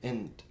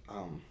 and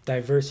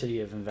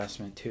diversity of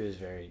investment too is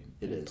very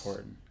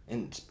important.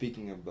 And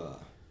speaking of what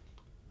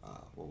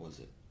was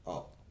it?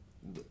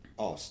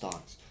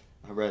 Stocks.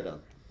 I read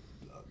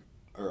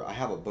I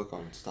have a book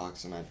on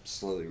stocks, and I'm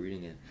slowly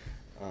reading it.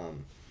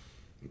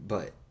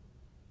 But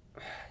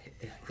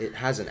it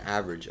has an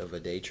average of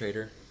a day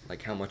trader,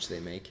 like how much they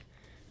make.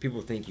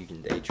 People think you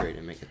can day trade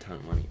and make a ton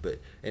of money, but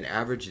an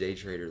average day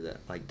trader that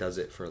like does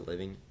it for a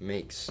living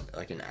makes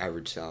like an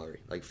average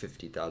salary, like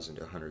 $50,000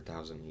 to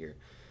 $100,000 a year.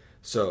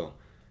 So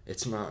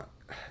it's not.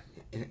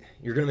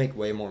 You're gonna make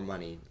way more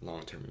money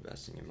long-term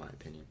investing, in my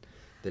opinion,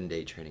 than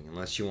day trading,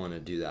 unless you want to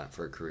do that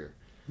for a career.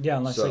 Yeah,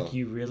 unless like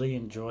you really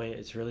enjoy it,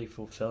 it's really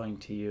fulfilling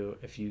to you.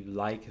 If you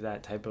like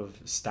that type of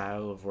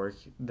style of work,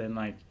 then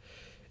like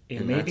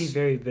it may be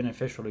very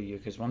beneficial to you,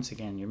 because once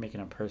again, you're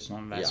making a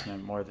personal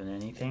investment more than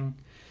anything.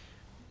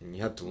 And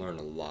you have to learn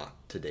a lot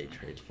to day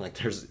trade. Like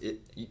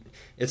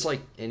it's like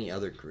any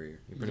other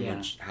career. You pretty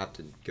much have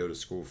to go to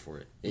school for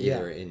it,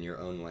 either in your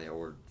own way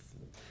or.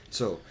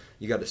 So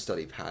you got to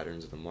study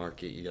patterns of the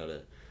market. You got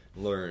to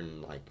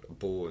learn like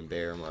bull and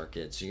bear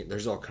markets.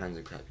 There's all kinds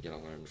of crap you got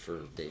to learn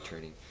for day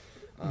trading.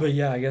 But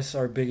I guess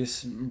our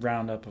biggest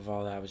roundup of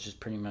all that was just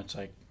pretty much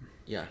like,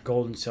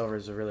 gold and silver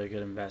is a really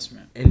good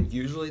investment. And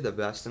usually the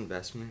best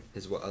investment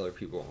is what other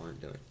people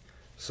aren't doing.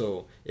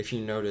 So if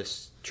you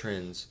notice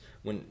trends,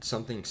 when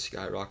something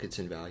skyrockets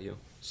in value,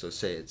 so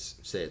say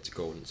it's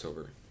gold and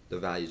silver, the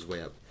value's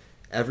way up,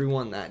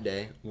 everyone that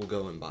day will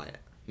go and buy it.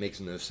 Makes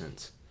no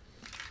sense.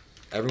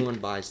 Everyone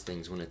buys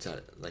things when it's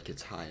at like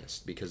its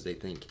highest because they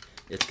think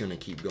it's going to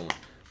keep going.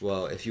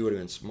 Well, if you would have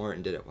been smart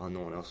and did it while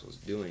no one else was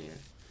doing it,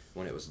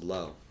 when it was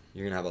low,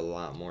 you're going to have a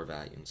lot more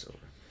value in silver.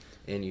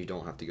 And you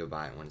don't have to go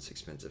buy it when it's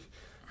expensive.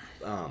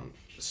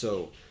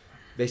 So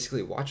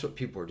basically watch what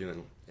people are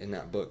doing in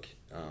that book.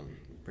 No,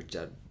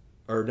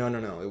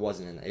 it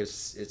wasn't in that.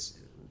 It's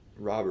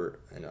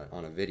Robert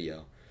on a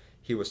video.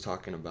 He was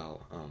talking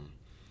about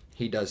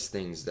he does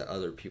things that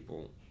other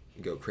people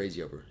go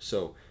crazy over.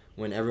 So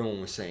when everyone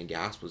was saying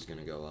gas was going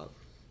to go up,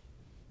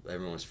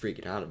 everyone was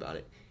freaking out about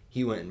it.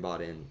 He went and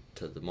bought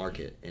into the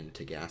market,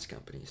 into gas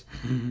companies,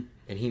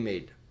 and he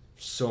made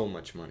so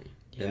much money.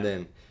 Yeah. And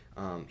then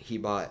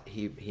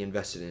he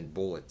invested in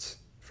bullets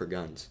for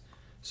guns.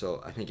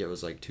 So I think it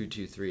was like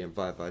 223 and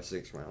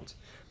 5.56 rounds,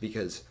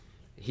 because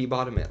he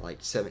bought them at like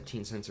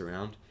 17 cents a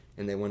round,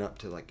 and they went up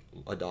to like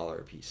 $1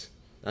 a piece.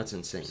 That's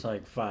insane. It's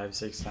like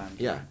 5-6 times.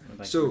 Yeah.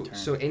 Like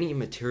so any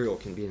material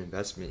can be an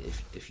investment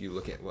if you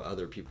look at what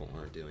other people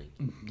aren't doing.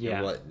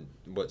 Yeah. And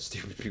what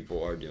stupid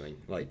people are doing,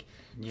 like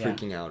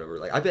freaking out over.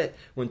 Like I bet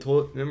when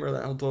remember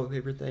that whole toilet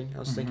paper thing? I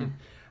was thinking,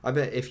 I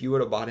bet if you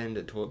would have bought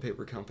into toilet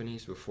paper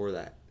companies before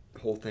that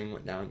whole thing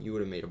went down, you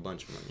would have made a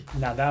bunch of money.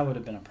 Now that would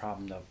have been a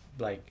problem though.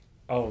 Like.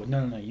 Oh,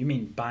 no. You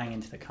mean buying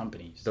into the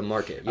companies. The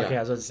market, yeah. Okay, I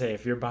was about to say,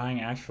 if you're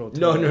buying actual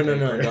No,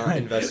 paper, not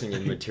investing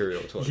in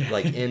material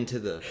like into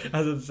the...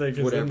 I was about to say,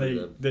 because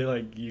then they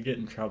like, you get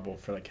in trouble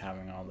for, like,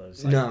 having all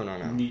those... Like, no.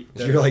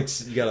 You're like,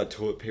 you got a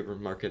toilet paper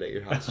market at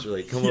your house. You're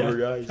like, come over,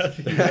 guys.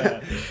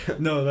 Yeah.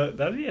 No,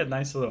 that'd be a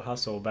nice little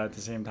hustle, but at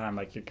the same time,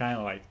 like, you're kind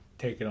of, like,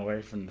 taken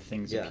away from the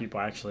things that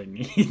people actually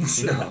need.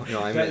 So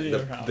no, I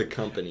meant the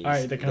companies. All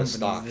right, the companies. The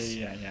stocks.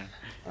 Yeah.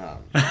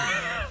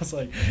 I was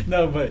like,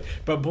 no,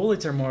 but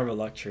bullets are more of a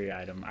luxury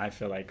item, I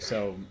feel like.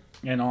 So,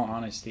 in all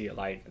honesty,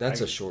 like...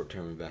 That's a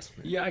short-term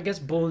investment. Yeah, I guess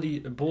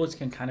bullets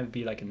can kind of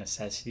be like a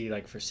necessity,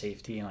 like for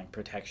safety and like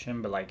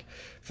protection, but like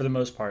for the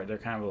most part, they're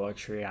kind of a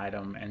luxury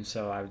item. And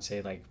so I would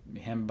say like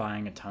him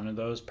buying a ton of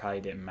those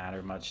probably didn't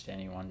matter much to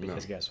anyone,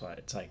 because guess what?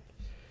 It's like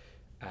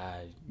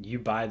you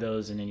buy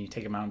those and then you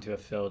take them out into a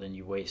field and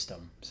you waste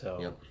them.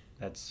 So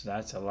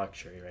that's a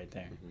luxury right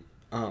there.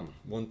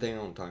 One thing I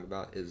want to talk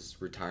about is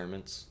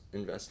retirements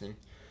investing.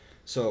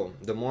 So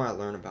the more I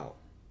learn about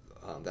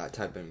that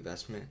type of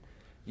investment,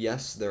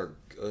 yes, they're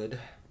good,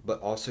 but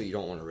also you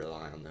don't want to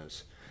rely on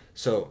those.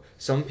 So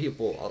some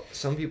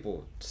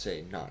people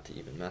say not to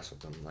even mess with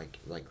them,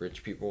 like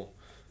rich people.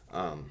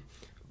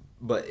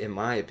 But in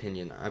my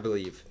opinion, I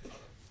believe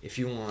if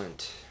you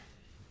want,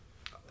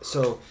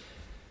 so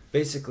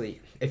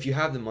basically, if you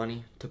have the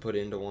money to put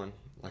into one,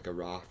 like a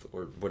Roth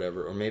or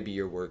whatever, or maybe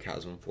your work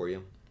has one for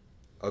you,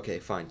 okay,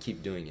 fine,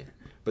 keep doing it.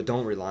 But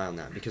don't rely on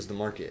that, because the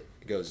market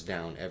goes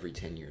down every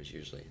 10 years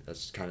usually.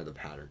 That's kind of the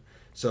pattern.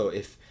 So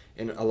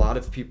and a lot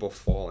of people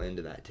fall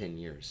into that 10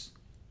 years,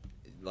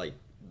 like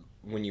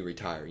when you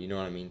retire, you know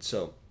what I mean?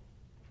 So,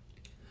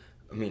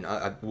 I mean,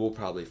 I will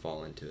probably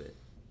fall into it,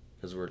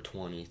 because we're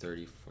 20,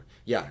 30, 40.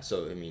 Yeah,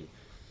 so, I mean,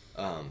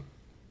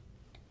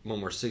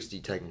 when we're 60,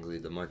 technically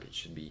the market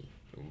should be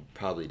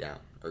probably down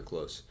or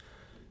close.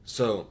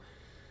 So,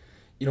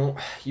 you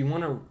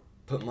want to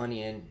put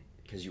money in,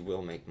 because you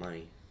will make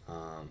money,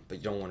 but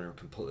you don't want to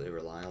completely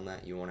rely on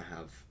that. You want to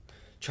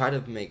try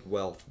to make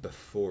wealth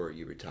before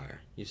you retire.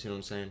 You see what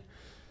I'm saying?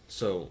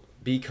 So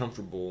be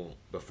comfortable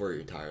before you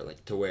retire,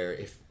 like to where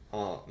if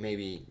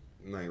maybe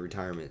my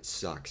retirement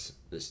sucks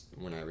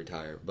when I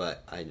retire,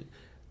 but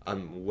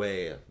I'm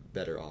way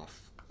better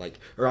off,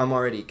 or I'm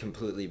already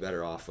completely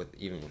better off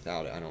even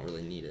without it. I don't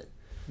really need it.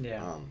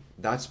 Yeah.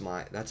 That's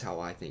how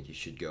I think you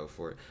should go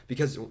for it,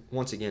 because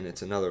once again,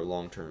 it's another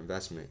long-term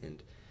investment,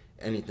 and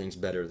anything's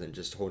better than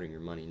just holding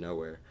your money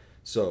nowhere.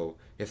 So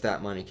if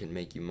that money can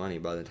make you money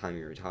by the time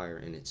you retire,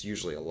 and it's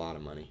usually a lot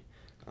of money,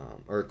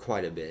 or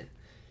quite a bit,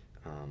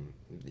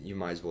 you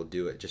might as well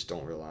do it. Just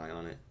don't rely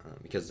on it,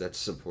 because that's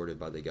supported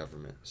by the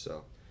government.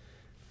 So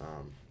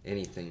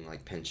anything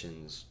like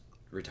pensions,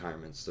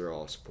 retirements, they're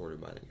all supported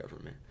by the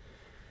government.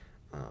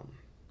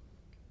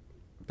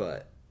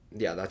 But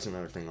yeah, that's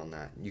another thing on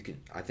that.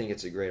 I think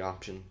it's a great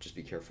option. Just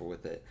be careful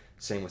with it.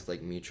 Same with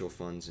like mutual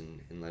funds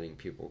and letting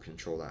people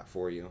control that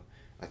for you.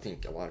 I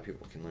think a lot of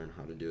people can learn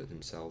how to do it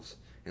themselves,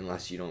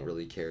 unless you don't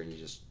really care and you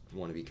just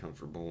want to be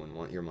comfortable and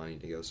want your money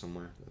to go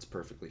somewhere. That's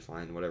perfectly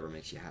fine. Whatever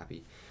makes you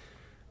happy.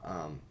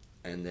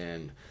 And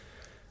then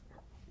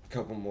a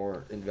couple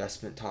more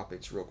investment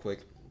topics real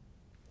quick.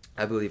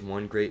 I believe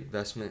one great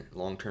investment,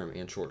 long-term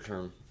and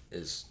short-term,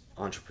 is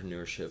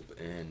entrepreneurship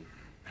and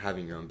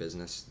having your own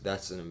business.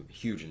 That's a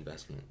huge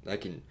investment.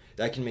 That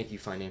can make you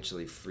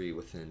financially free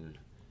within...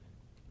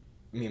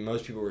 I mean,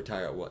 most people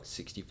retire at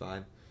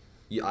 65?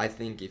 I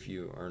think if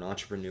you are an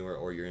entrepreneur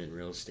or you're in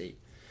real estate,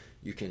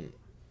 you can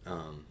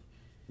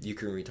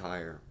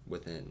retire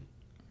within,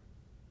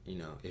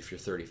 if you're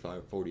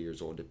 35, 40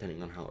 years old,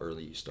 depending on how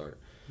early you start.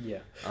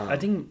 Yeah. I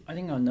think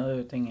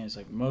another thing is,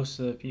 like, most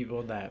of the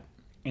people that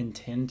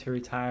intend to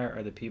retire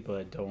are the people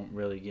that don't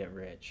really get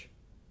rich.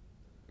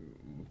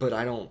 But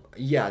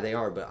they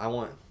are, but I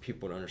want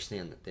people to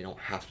understand that they don't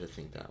have to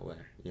think that way,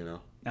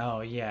 Oh,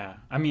 yeah.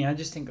 I mean, I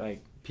just think,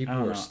 like,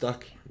 people are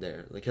stuck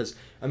there, because,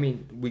 I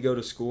mean, we go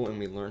to school and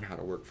we learn how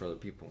to work for other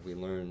people. We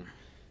learn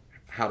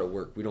how to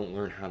work. We don't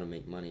learn how to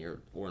make money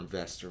or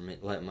invest or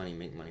let money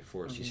make money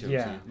for us. You see what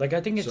I'm saying? Yeah, like,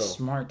 I think it's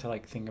smart to,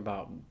 like, think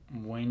about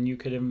when you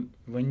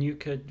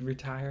could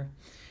retire.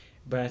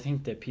 But I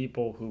think that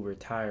people who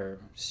retire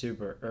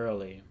super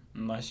early,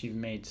 unless you've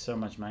made so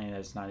much money that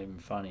it's not even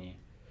funny,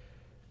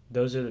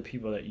 those are the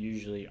people that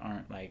usually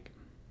aren't, like,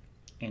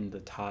 in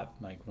the top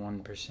like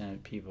 1%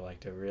 of people,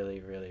 like the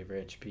really, really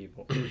rich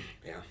people.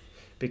 Yeah.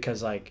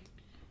 Because like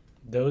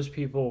those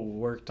people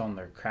worked on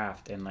their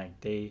craft and like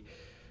they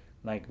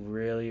like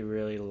really,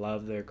 really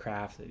love their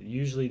craft.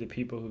 Usually the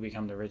people who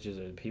become the richest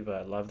are the people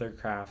that love their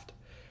craft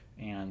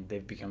and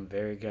they've become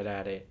very good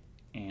at it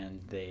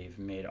and they've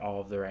made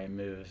all of the right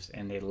moves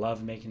and they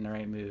love making the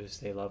right moves.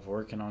 They love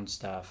working on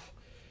stuff.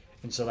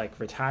 And so like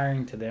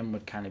retiring to them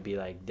would kind of be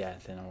like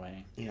death in a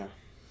way. Yeah.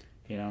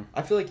 You know?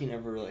 I feel like you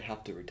never really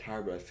have to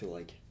retire, but I feel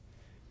like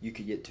you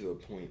could get to a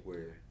point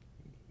where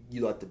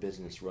you let the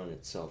business run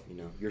itself, you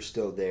know. You're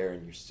still there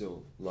and you're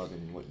still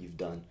loving what you've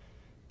done,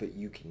 but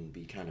you can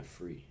be kind of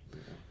free, you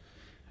know.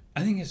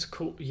 I think it's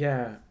cool.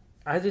 Yeah.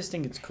 I just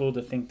think it's cool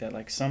to think that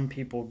like some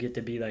people get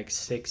to be like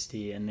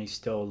 60 and they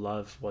still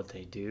love what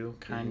they do,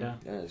 kind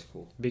of. That is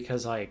cool.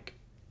 Because like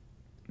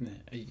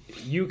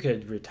you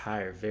could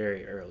retire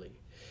very early.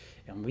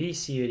 And we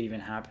see it even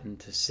happen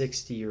to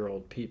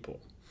 60-year-old people.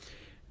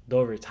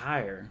 They'll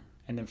retire,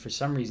 and then for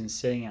some reason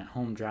sitting at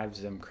home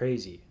drives them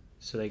crazy.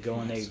 So they go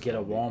and they get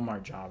a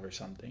Walmart job or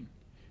something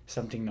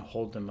to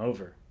hold them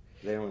over.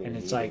 They don't even and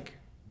it's need like,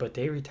 but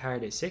they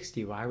retired at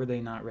 60. Why were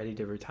they not ready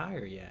to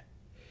retire yet?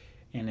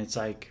 And it's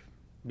like,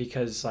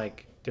 because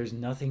like there's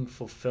nothing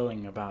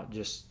fulfilling about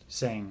just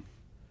saying,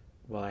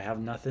 well, I have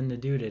nothing to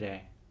do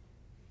today.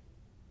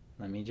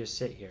 Let me just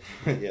sit here.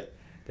 Yeah.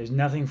 There's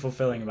nothing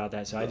fulfilling about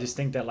that. So I just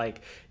think that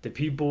like the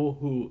people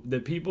who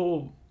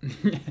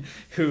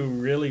who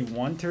really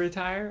want to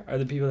retire are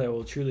the people that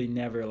will truly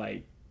never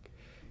like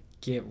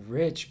get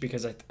rich,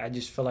 because I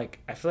just feel like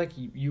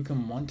you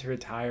can want to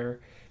retire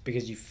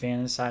because you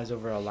fantasize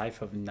over a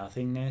life of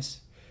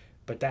nothingness.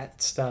 But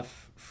that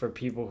stuff for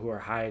people who are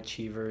high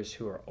achievers,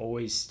 who are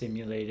always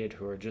stimulated,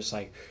 who are just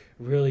like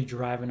really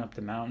driving up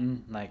the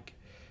mountain, like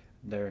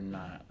they're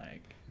not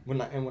like.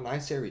 When I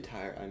say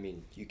retire, I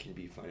mean you can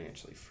be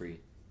financially free.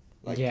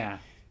 Like, yeah.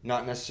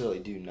 Not necessarily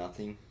do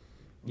nothing.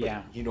 But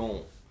yeah. You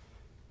don't.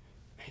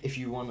 If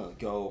you want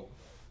to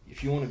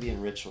be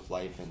enriched with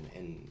life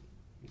and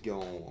go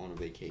on a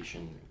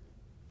vacation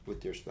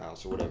with your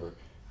spouse or whatever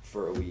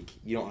for a week,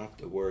 you don't have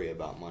to worry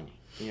about money.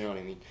 You know what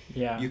I mean?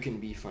 Yeah. You can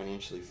be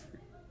financially free.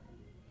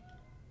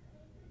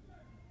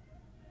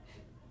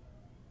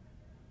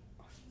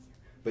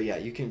 But yeah,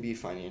 you can be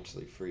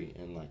financially free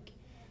and like,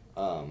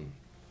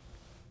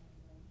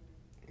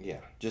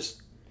 yeah,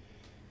 just.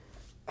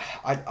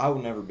 I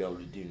will never be able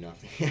to do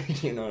nothing.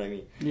 You know what I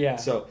mean? Yeah.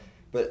 So,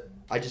 but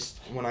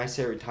when I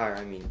say retire,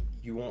 I mean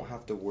you won't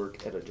have to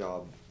work at a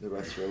job the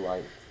rest of your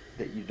life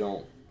that you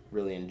don't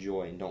really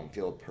enjoy and don't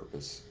feel a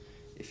purpose.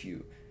 If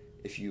you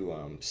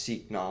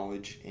seek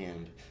knowledge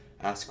and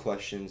ask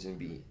questions and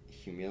be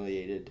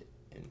humiliated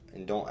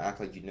and don't act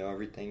like you know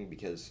everything,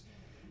 because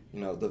you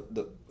know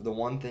the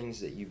one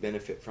things that you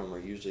benefit from are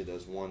usually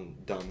those one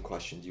dumb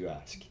questions you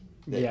ask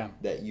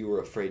that you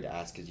were afraid to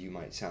ask because you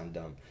might sound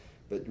dumb.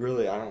 But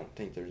really, I don't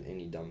think there's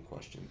any dumb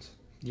questions.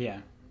 Yeah.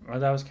 Well,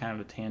 that was kind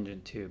of a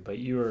tangent, too. But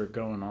you were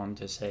going on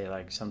to say,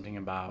 like, something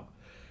about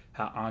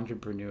how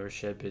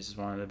entrepreneurship is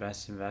one of the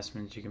best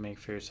investments you can make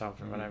for yourself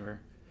or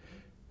whatever.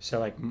 So,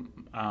 like,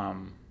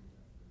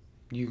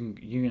 you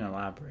can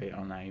elaborate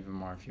on that even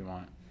more if you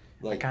want.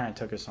 Like, I kind of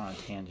took us on a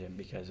tangent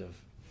because of,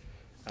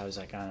 I was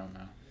like, I don't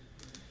know.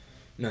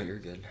 No, you're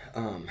good.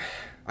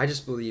 I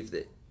just believe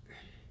that,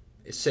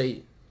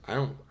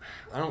 I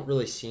don't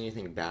really see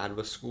anything bad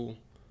with school.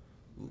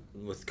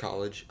 With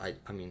college, I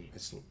mean,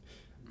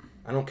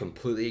 I don't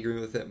completely agree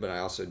with it, but I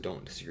also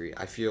don't disagree.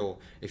 I feel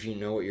if you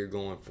know what you're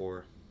going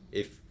for,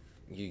 if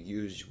you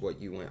use what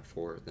you went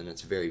for, then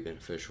it's very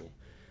beneficial.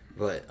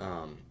 But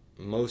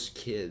most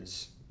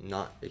kids,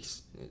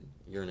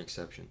 you're an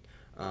exception.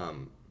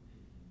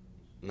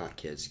 Not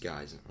kids,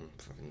 guys. I'm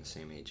fucking the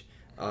same age.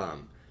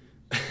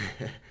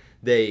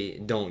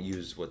 They don't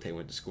use what they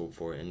went to school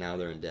for, and now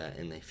they're in debt,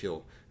 and they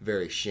feel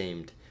very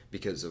shamed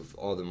because of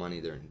all the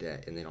money they're in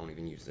debt, and they don't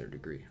even use their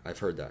degree. I've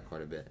heard that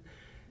quite a bit.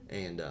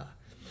 And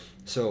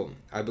so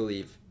I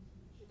believe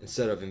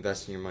instead of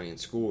investing your money in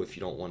school, if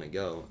you don't want to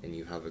go and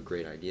you have a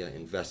great idea,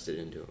 invest it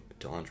into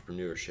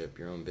entrepreneurship,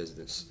 your own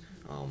business,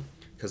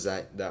 because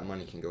that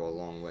money can go a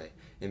long way.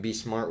 And be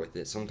smart with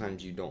it.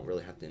 Sometimes you don't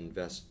really have to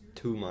invest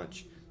too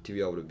much to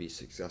be able to be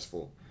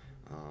successful,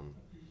 and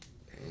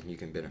you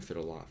can benefit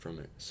a lot from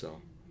it.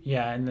 So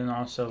yeah, and then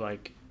also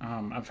like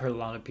I've heard a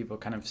lot of people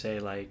kind of say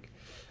like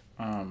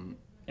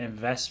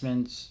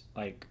investments,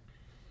 like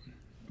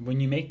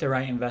when you make the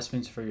right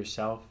investments for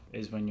yourself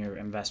is when your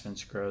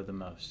investments grow the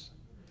most.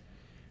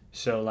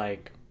 So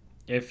like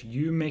if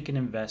you make an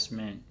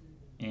investment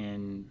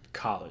in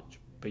college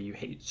but you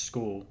hate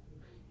school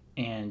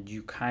and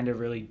you kind of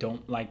really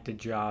don't like the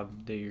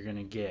job that you're going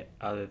to get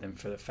other than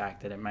for the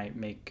fact that it might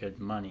make good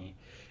money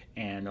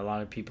and a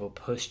lot of people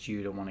pushed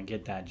you to want to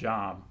get that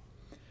job,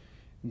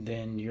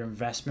 then your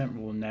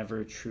investment will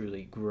never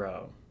truly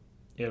grow.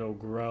 It'll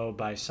grow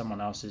by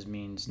someone else's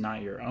means,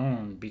 not your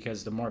own,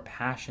 because the more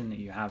passion that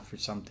you have for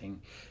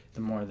something,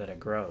 the more that it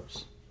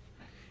grows.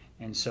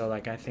 And so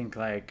like I think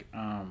that's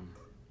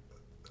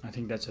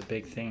a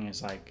big thing,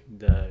 is like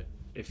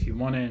if you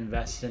want to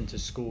invest into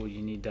school,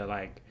 you need to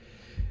like,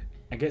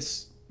 I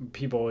guess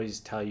people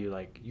always tell you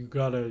like you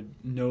gotta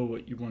know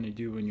what you want to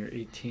do when you're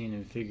 18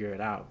 and figure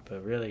it out,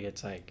 but really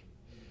it's like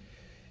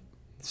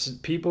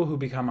people who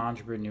become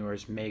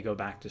entrepreneurs may go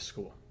back to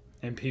school,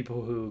 and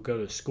people who go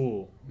to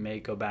school may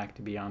go back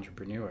to be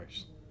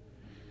entrepreneurs.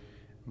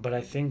 But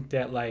I think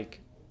that like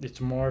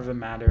it's more of a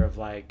matter of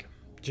like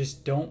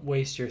just don't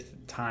waste your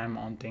time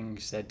on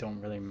things that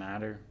don't really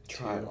matter.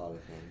 Try a lot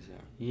of things, yeah.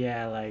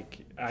 Yeah, like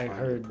I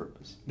heard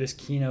this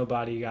Kino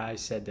Body guy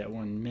said that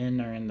when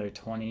men are in their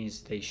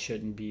 20s, they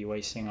shouldn't be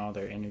wasting all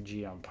their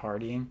energy on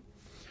partying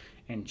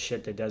and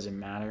shit that doesn't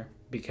matter.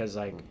 Because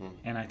like,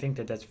 and I think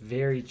that that's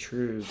very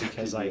true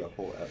because like, a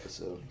whole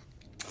episode.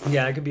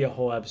 Yeah, it could be a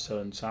whole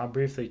episode. And so I'll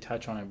briefly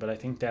touch on it, but I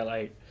think that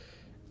like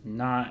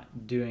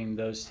not doing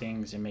those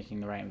things and making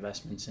the right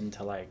investments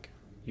into like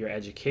your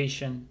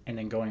education and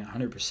then going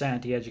 100%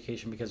 at the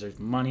education because there's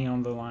money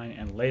on the line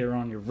and later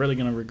on you're really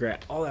going to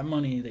regret all that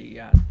money that you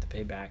got to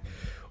pay back,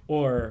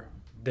 or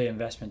the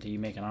investment that you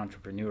make in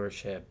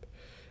entrepreneurship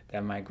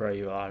that might grow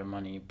you a lot of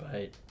money,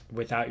 but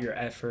without your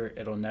effort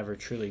it'll never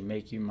truly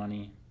make you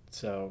money.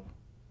 So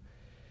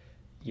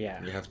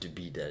yeah, you have to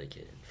be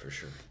dedicated for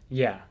sure.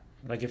 Yeah,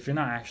 like if you're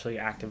not actually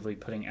actively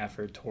putting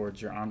effort towards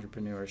your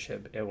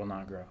entrepreneurship, it will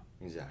not grow.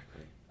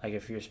 Exactly. Like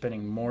if you're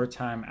spending more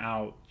time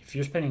out, if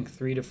you're spending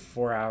 3 to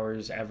 4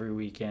 hours every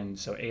weekend,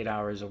 so 8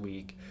 hours a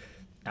week,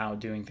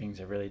 out doing things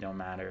that really don't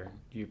matter,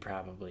 you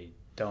probably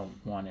don't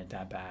want it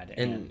that bad.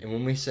 And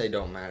when we say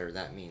don't matter,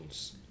 that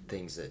means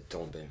things that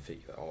don't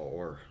benefit you at all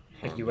or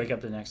like you wake up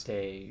the next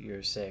day,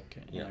 you're sick.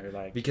 Yeah. You're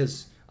like,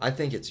 because I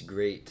think it's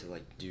great to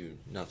like do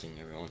nothing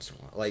every once in a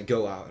while, like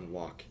go out and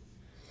walk.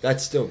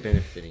 That's still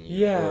benefiting you.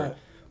 Yeah.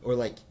 Or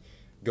like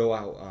go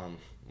out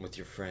with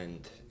your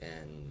friend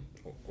and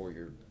or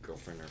your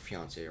girlfriend or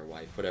fiance or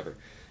wife, whatever,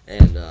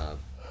 and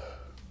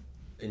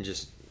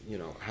just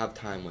have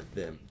time with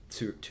them,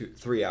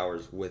 3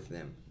 hours with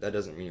them. That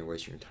doesn't mean you're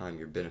wasting your time.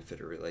 You're benefit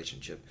a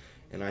relationship,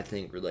 and I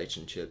think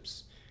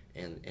relationships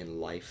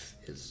and life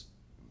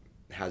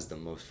has the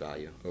most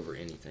value over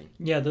anything.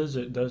 Yeah, those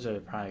are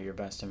probably your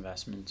best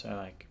investments. Are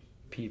like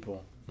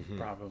people,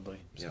 probably.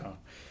 So,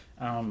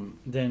 yeah.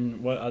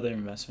 Then what other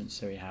investments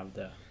do we have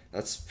though?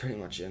 That's pretty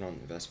much it on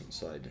the investment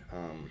side.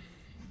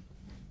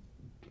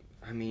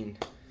 I mean,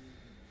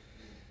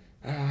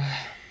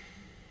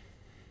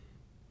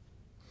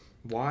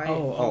 why?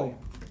 Oh,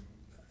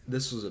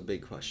 this was a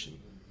big question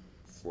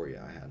for you.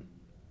 I had.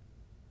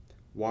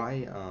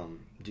 Why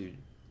do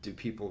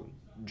people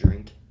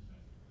drink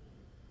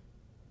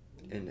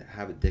and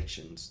have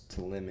addictions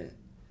to limit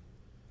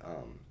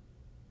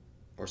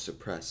or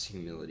suppress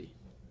humility?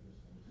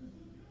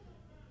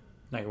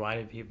 Like, why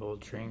do people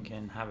drink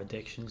and have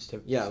addictions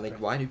to? Yeah, like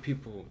why do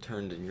people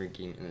turn to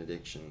drinking and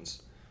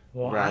addictions?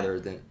 Well, rather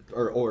than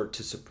or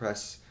to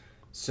suppress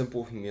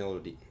simple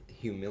humility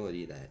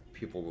that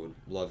people would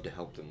love to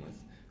help them with,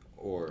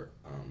 or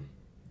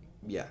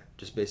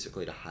just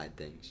basically to hide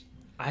things.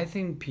 I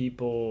think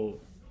people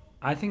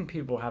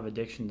have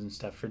addictions and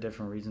stuff for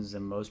different reasons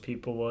than most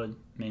people would,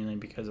 mainly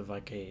because of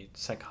like a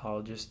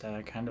psychologist that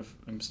I kind of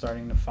am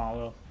starting to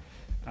follow.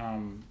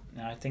 And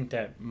I think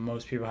that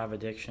most people have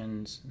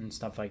addictions and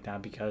stuff like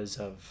that because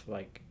of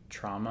like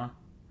trauma.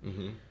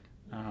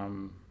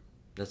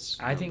 That's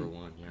number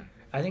one, yeah.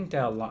 I think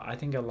a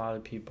lot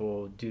of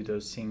people do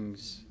those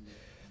things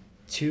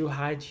to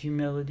hide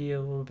humility a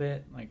little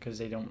bit, like because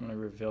they don't want to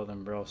reveal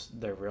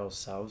their real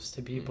selves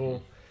to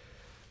people.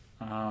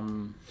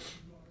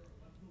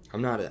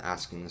 I'm not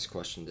asking this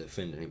question to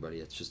offend anybody.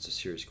 It's just a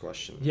serious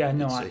question. Yeah,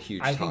 no, it's a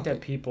huge I think topic.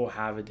 that people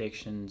have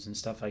addictions and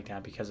stuff like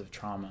that because of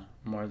trauma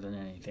more than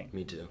anything.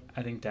 Me too.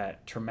 I think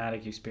that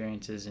traumatic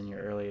experiences in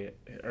your early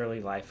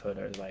lifehood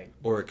are like...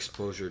 Or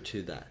exposure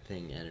to that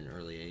thing at an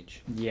early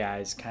age. Yeah,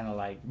 it's kind of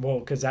like... Well,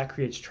 because that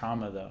creates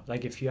trauma, though.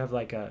 Like, if you have,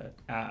 like, a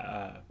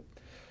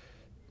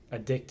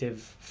addictive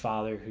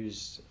father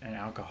who's an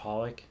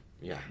alcoholic,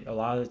 yeah, a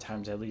lot of the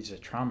times that leads to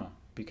trauma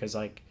because,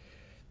 like...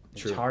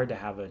 It's True. hard to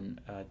have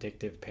an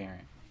addictive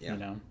parent,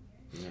 Yeah.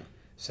 Yeah.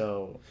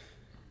 So,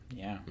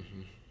 yeah.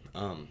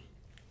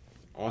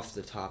 Off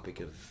the topic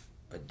of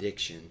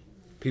addiction,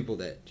 people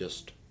that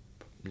just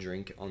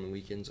drink on the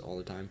weekends all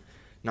the time,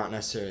 not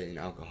necessarily an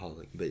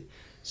alcoholic, but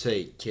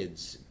say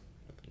kids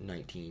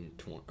 19,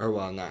 20,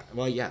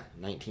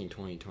 19,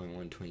 20,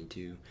 21,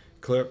 22,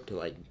 clear up to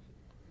like,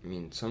 I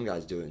mean, some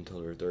guys do it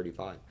until they're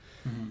 35.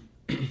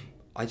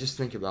 I just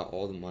think about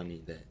all the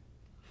money that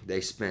they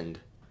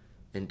spend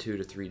in 2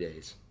 to 3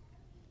 days,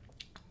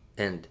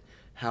 and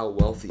how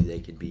wealthy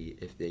they could be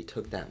if they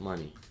took that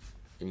money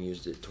and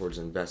used it towards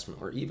investment,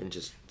 or even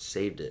just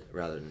saved it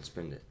rather than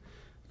spend it.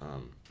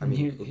 I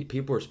mean,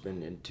 people are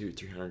spending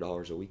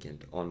 $200-$300 a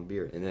weekend on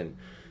beer, and then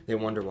they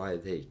wonder why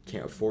they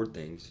can't afford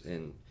things.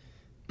 And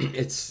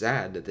it's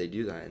sad that they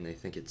do that, and they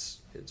think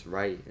it's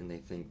right, and they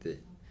think that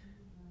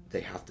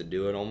they have to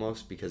do it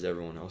almost because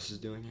everyone else is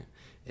doing it.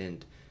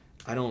 And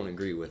I don't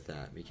agree with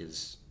that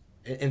because,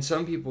 and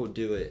some people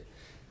do it.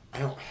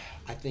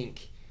 I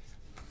think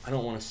I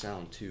don't want to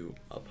sound too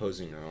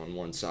opposing or on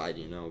one side,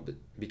 but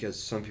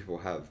because some people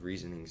have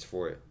reasonings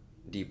for it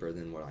deeper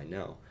than what I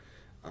know.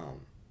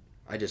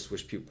 I just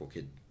wish people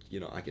could,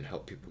 I could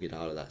help people get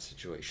out of that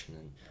situation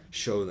and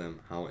show them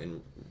how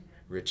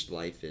enriched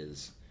life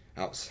is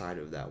outside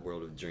of that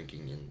world of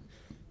drinking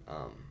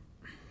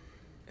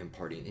and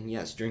partying. And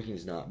yes, drinking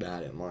is not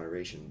bad in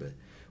moderation, but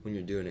when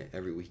you're doing it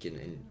every weekend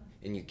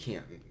and you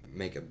can't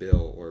make a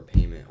bill or a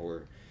payment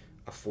or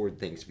afford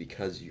things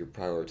because you're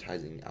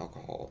prioritizing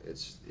alcohol,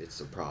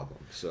 it's a problem.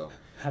 So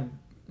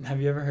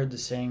have you ever heard the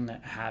saying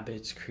that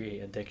habits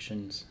create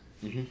addictions?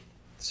 Mm-hmm.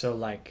 So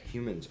like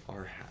humans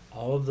are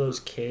all of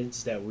those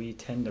kids that we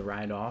tend to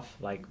write off,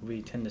 like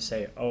we tend to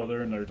say, oh,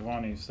 they're in their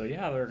 20s, so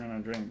yeah, they're gonna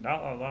drink,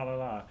 la la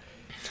la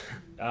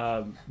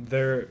la.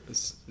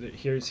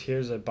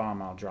 Here's a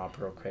bomb I'll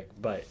drop real quick,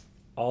 but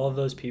all of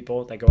those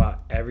people that go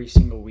out every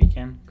single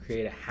weekend,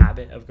 create a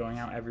habit of going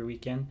out every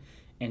weekend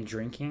and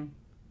drinking,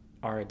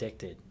 are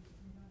addicted.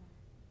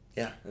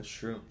 Yeah, that's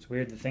true. It's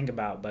weird to think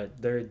about,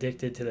 but they're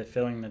addicted to the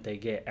feeling that they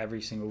get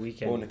every single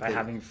weekend by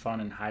having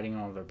fun and hiding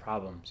all of their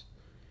problems.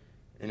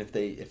 And if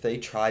they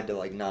tried to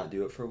like not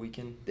do it for a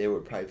weekend, they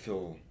would probably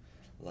feel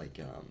like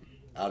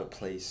out of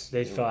place.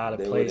 They'd feel out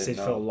of place. They'd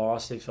feel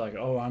lost. They'd feel like,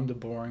 oh, I'm the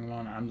boring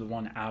one. I'm the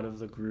one out of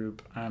the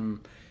group. And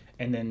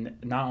then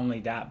not only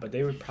that, but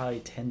they would probably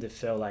tend to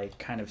feel like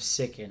kind of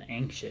sick and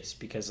anxious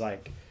because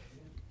like,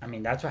 I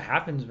mean, that's what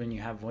happens when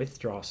you have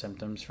withdrawal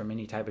symptoms from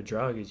any type of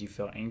drug is you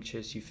feel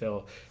anxious, you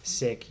feel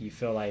sick, you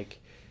feel like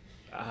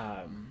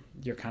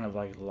you're kind of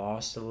like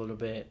lost a little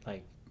bit.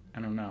 Like, I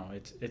don't know.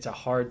 It's a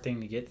hard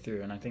thing to get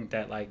through. And I think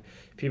that like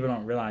people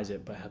don't realize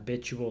it, but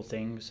habitual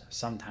things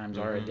sometimes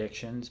are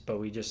addictions, but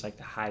we just like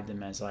to hide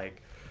them as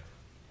like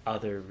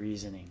other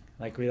reasoning.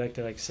 Like we like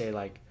to like say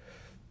like,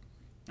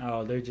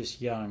 oh, they're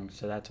just young,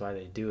 so that's why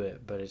they do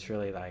it. But it's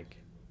really like,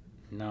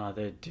 no,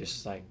 they're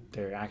just like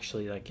they're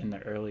actually like in the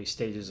early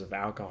stages of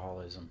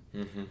alcoholism.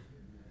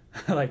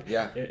 Mm-hmm. Like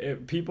yeah.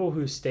 People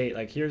who state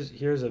like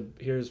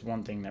here's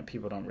one thing that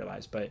people don't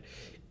realize, but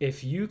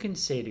if you can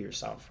say to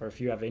yourself, or if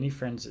you have any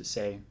friends that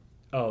say,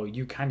 oh,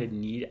 you kind of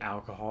need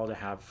alcohol to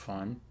have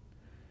fun,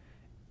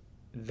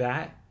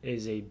 that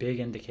is a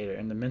big indicator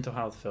in the mental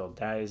health field.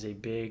 That is a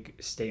big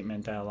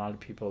statement that a lot of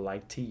people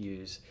like to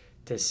use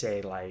to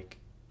say like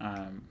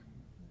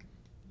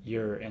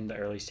you're in the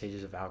early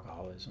stages of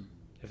alcoholism.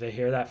 If they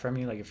hear that from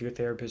you, like if your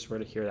therapist were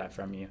to hear that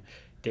from you,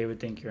 they would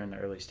think you're in the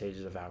early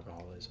stages of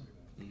alcoholism.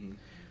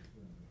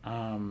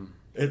 Mm-hmm.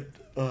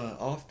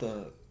 Off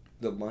the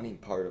money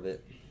part of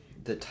it,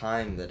 the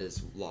time that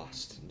is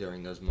lost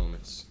during those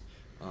moments,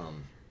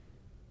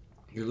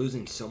 you're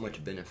losing so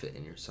much benefit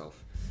in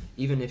yourself.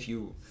 Even if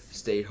you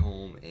stayed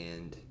home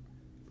and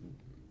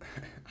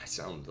I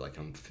sound like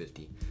I'm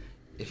 50.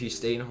 If you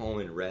stayed home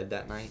and read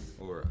that night,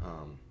 or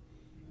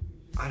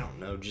I don't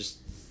know, just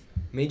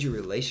made your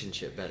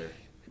relationship better,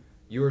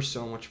 you are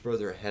so much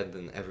further ahead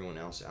than everyone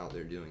else out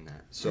there doing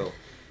that. So,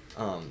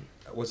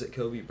 was it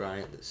Kobe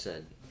Bryant that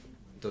said,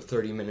 the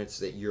 30 minutes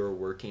that you're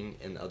working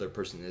and the other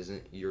person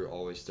isn't, you're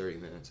always 30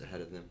 minutes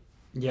ahead of them?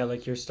 Yeah,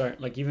 like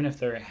like even if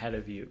they're ahead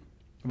of you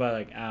by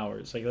like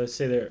hours, like let's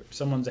say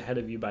someone's ahead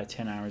of you by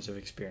 10 hours of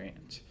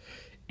experience,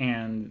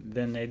 and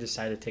then they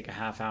decide to take a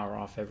half hour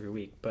off every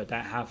week, but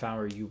that half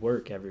hour you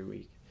work every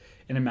week.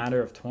 In a matter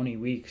of 20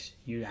 weeks,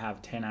 you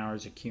have 10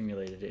 hours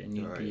accumulated and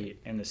you'd be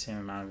in the same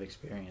amount of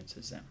experience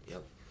as them.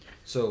 Yep.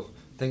 So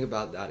think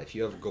about that. If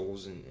you have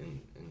goals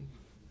and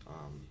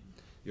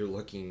you're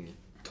looking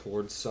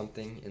towards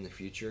something in the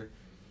future,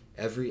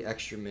 every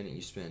extra minute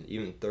you spend,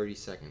 even 30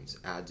 seconds,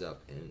 adds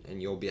up,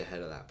 and you'll be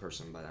ahead of that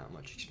person by that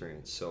much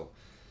experience. So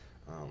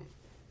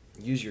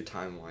use your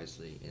time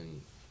wisely,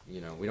 and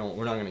we're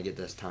not going to get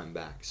this time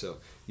back. So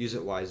use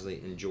it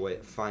wisely, enjoy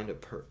it, find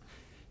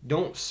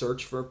don't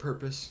search for a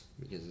purpose,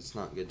 because it's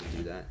not good to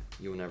do that.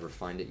 You'll never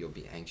find it. You'll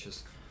be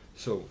anxious.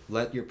 So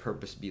let your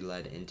purpose be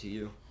led into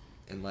you,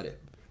 and let it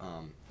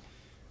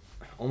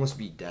almost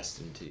be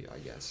destined to you, I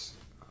guess.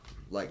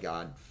 Let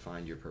God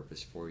find your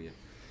purpose for you,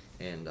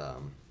 and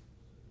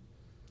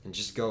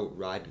just go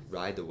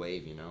ride the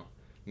wave.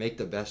 Make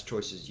the best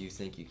choices you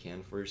think you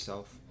can for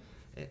yourself,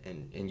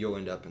 and you'll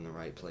end up in the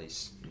right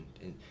place.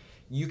 And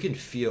you can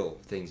feel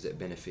things that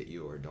benefit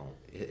you or don't.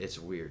 It's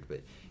weird,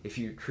 but if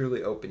you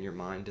truly open your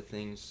mind to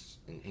things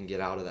and get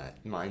out of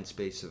that mind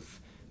space of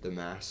the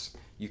mass,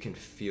 you can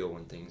feel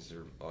when things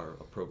are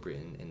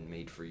appropriate and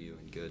made for you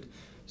and good.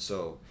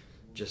 So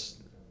just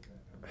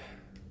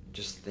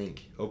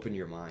think, open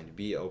your mind,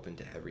 be open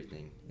to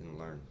everything, and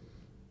learn,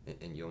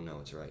 and you'll know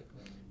it's right.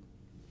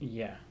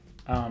 Yeah.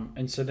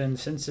 And so then,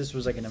 since this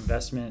was like an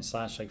investment /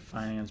 like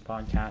finance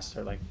podcast,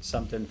 or like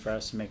something for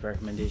us to make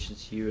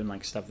recommendations to you and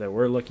like stuff that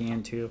we're looking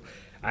into,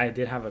 I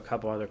did have a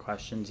couple other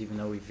questions, even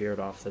though we veered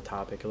off the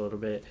topic a little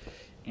bit,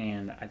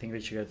 and I think we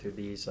should go through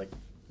these. Like,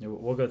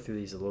 we'll go through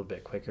these a little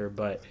bit quicker,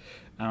 but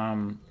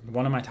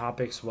one of my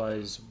topics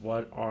was,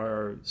 what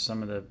are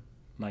some of the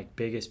like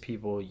biggest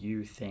people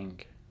you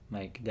think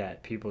like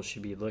that people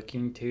should be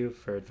looking to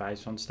for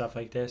advice on stuff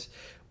like this?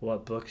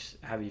 What books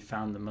have you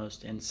found the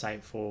most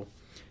insightful?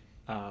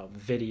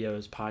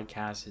 videos,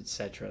 podcasts,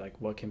 etc.? Like,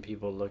 what can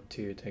people look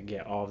to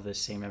get all of the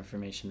same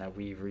information that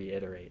we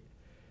reiterate?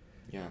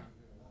 Yeah.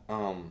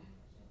 I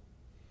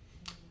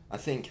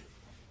think,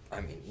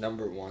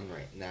 number one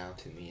right now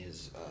to me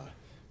is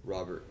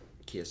Robert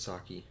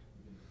Kiyosaki,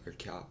 or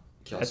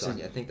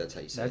Kiyosaki. I think that's how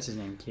you say it. That's his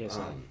name,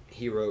 Kiyosaki.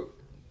 He wrote,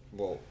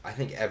 I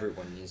think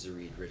everyone needs to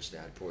read Rich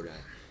Dad, Poor Dad.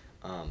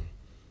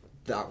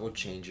 That will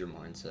change your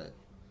mindset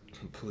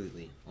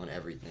completely on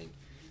everything.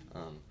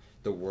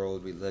 The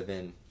world we live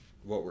in,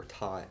 what we're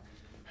taught,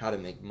 how to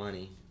make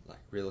money, like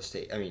real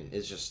estate.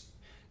 It's just,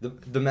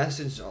 the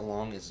message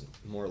along is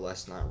more or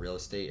less not real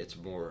estate, it's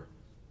more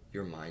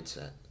your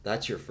mindset.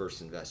 That's your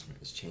first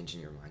investment, is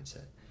changing your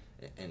mindset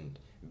and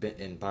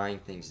buying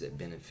things that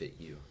benefit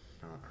you,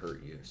 not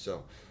hurt you.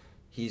 So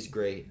he's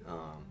great.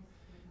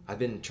 I've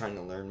been trying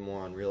to learn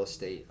more on real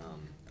estate.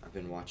 I've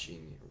been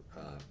watching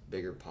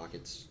Bigger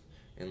Pockets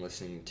and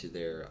listening to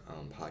their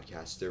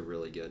podcasts. They're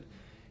really good.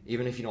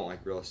 Even if you don't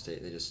like real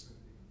estate,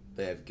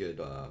 they have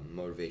good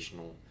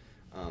motivational.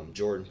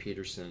 Jordan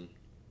Peterson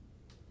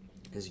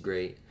is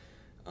great.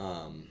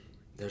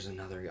 There's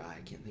another guy,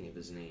 I can't think of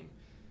his name.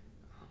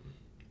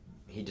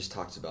 He just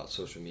talks about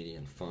social media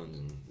and phones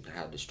and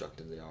how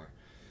destructive they are.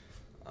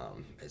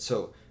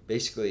 So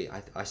basically,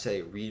 I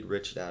say read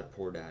Rich Dad,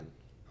 Poor Dad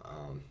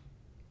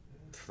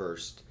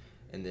first,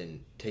 and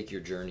then take your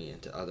journey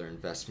into other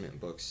investment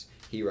books.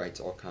 He writes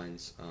all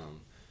kinds.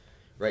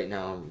 Right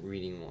now I'm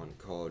reading one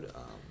called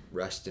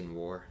Rest in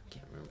War.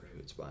 Can't remember who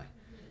it's by.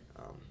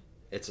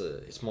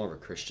 It's more of a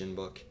Christian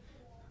book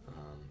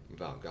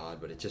about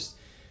God, but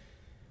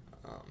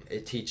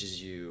it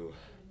teaches you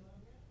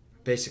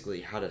basically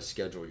how to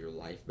schedule your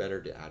life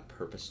better, to add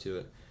purpose to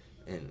it,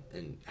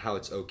 and how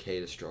it's okay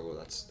to struggle.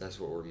 That's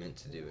what we're meant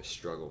to do, is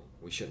struggle.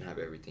 We shouldn't have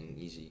everything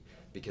easy,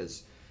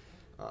 because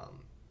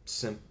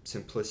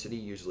simplicity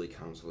usually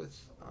comes with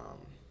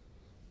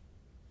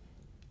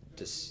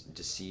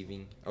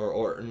deceiving,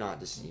 or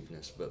not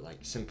deceiveness, but like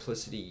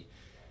simplicity.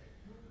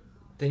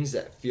 Things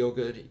that feel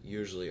good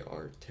usually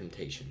are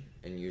temptation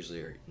and usually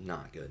are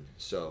not good.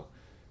 So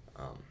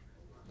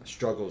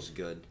struggle's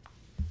good.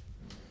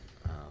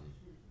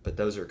 But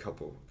those are a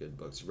couple good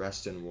books: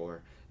 Rest in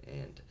War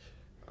and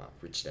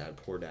Rich Dad,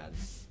 Poor Dad.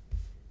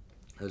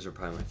 Those are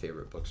probably my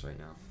favorite books right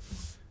now.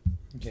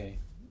 Okay.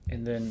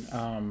 And then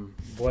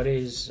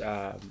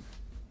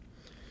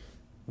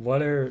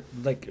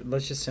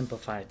let's just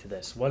simplify it to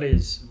this. What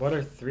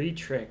are 3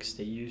 tricks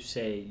that you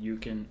say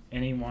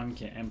anyone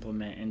can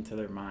implement into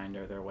their mind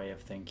or their way of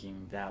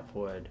thinking that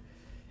would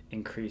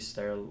increase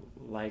their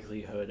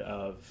likelihood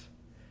of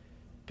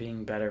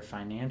being better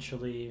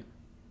financially,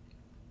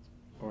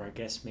 or I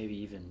guess maybe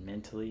even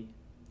mentally,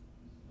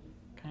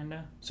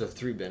 kinda? So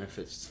 3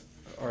 benefits.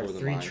 Or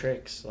 3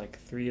 tricks, like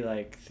 3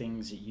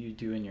 things that you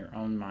do in your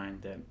own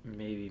mind that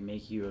maybe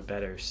make you a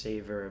better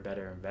saver, a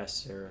better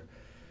investor,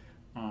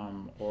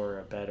 or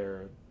a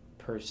better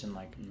person,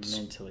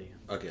 mentally.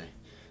 Okay.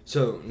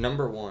 So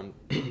number 1,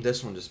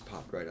 this one just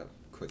popped right up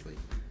quickly.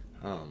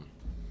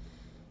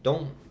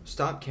 Don't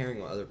stop caring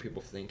what other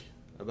people think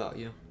about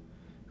you.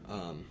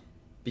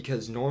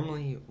 Because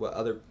normally what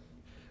other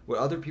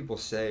people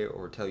say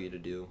or tell you to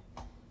do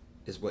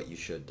is what you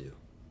should do.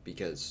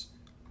 Because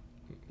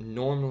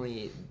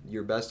normally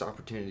your best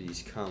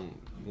opportunities come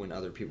when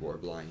other people are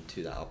blind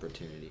to that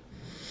opportunity.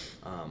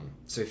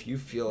 So if you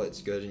feel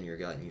it's good in your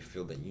gut and you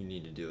feel that you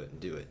need to do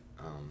it.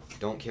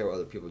 Don't care what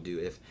other people do.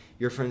 If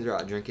your friends are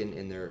out drinking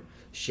and they're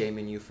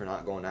shaming you for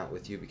not going out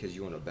with you because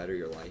you want to better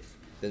your life,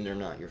 then they're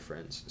not your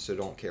friends. So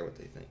don't care what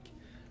they think.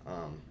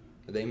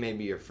 They may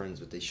be your friends,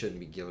 but they shouldn't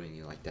be guilting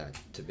you like that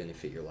to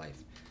benefit your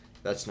life.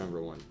 That's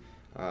number 1.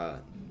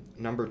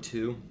 Number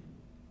 2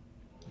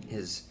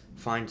 is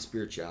find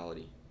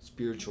spirituality.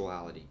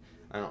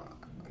 I'm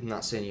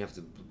not saying you have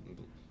to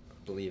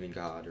believe in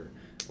God,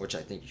 which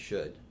I think you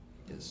should,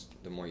 because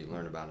the more you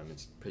learn about him,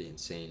 it's pretty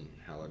insane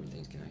how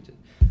everything's connected.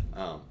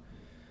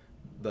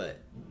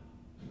 But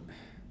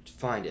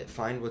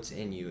find what's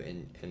in you,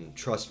 and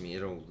trust me,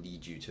 it'll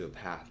lead you to a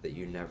path that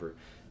you never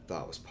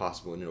thought was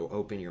possible, and it'll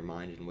open your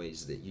mind in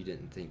ways that you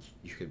didn't think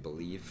you could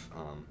believe.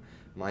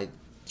 My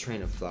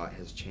train of thought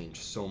has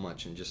changed so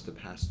much in just the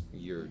past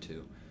year or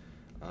two.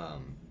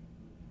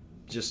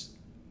 Just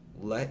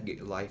let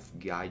life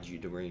guide you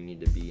to where you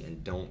need to be,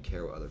 and don't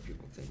care what other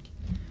people think.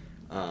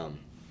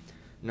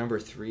 Number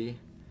 3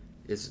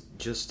 is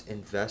just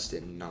invest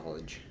in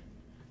knowledge.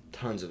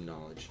 Tons of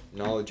knowledge.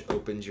 Knowledge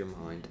opens your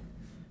mind,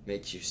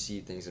 makes you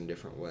see things in a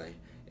different way.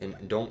 And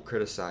don't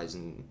criticize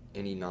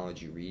any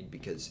knowledge you read,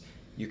 because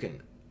you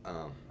can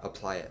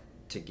apply it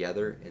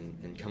together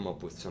and come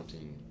up with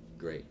something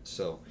great.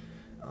 So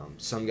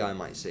some guy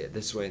might say it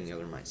this way and the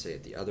other might say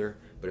it the other,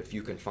 but if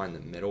you can find the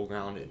middle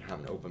ground and have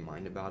an open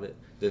mind about it,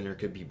 then there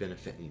could be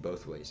benefit in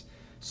both ways.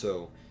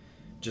 So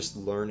just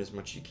learn as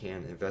much as you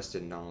can, invest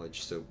in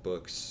knowledge, so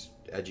books,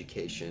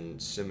 education,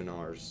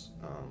 seminars,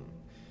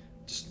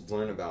 just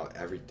learn about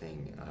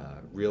everything,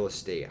 real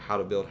estate, how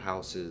to build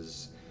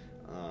houses,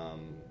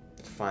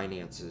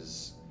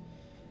 finances,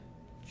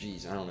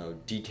 I don't know,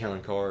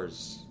 detailing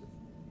cars,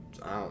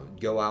 I don't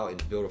go out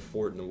and build a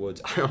fort in the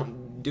woods. I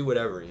don't do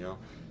whatever, you know.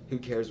 Who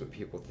cares what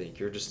people think?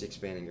 You're just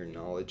expanding your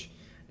knowledge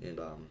and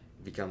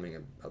becoming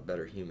a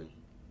better human.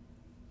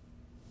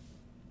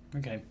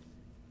 Okay.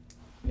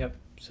 Yep.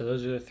 So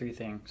those are the 3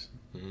 things.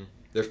 Mm-hmm.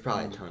 There's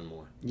probably a ton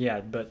more.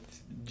 Yeah, but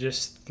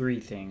just 3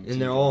 things.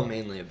 And they're all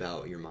mainly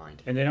about your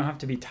mind. And they don't have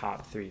to be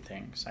top 3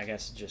 things. I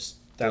guess just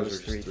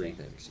those are 3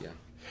 things. Yeah.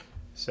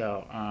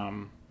 So,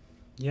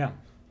 yeah.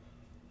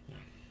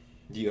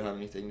 Do you have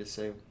anything to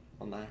say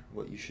on that?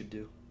 What you should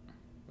do?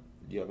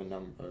 Do you have a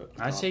number?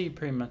 I'd say you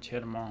pretty much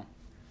hit them all.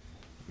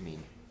 I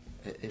mean,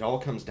 it all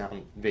comes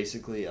down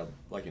basically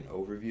like an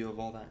overview of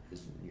all that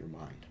is your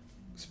mind,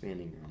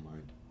 expanding your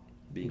mind,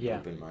 being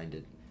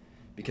open-minded,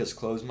 because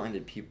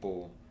closed-minded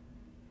people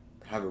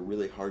have a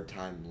really hard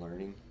time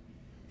learning,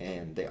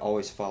 and they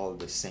always follow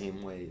the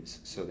same ways,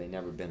 so they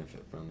never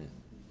benefit from it.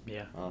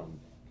 Yeah.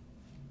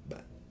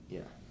 But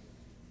yeah.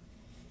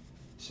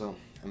 So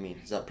I mean,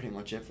 is that pretty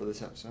much it for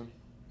this episode?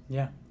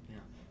 Yeah. Yeah.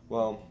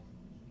 Well,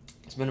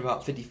 it's been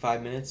about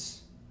 55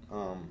 minutes.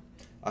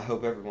 I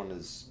hope everyone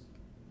has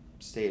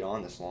stayed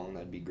on this long.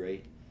 That'd be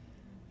great.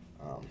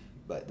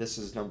 But this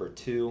is number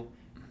 2.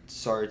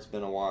 Sorry it's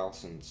been a while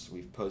since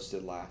we've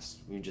posted last.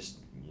 We just,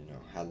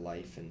 had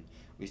life, and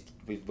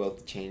we've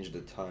both changed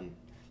a ton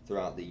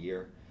throughout the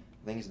year.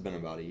 I think it's been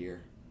about a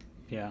year.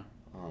 Yeah.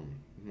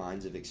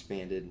 Minds have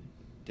expanded,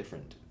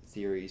 different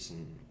theories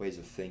and ways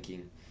of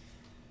thinking.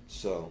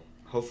 So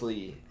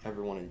hopefully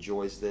everyone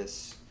enjoys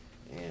this,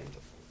 and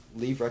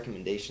leave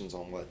recommendations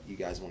on what you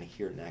guys want to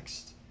hear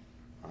next.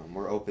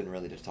 We're open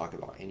really to talk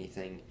about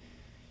anything,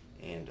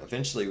 and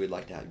eventually we'd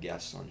like to have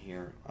guests on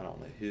here. I don't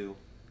know who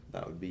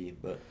that would be,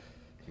 but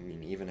I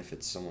mean, even if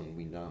it's someone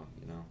we know,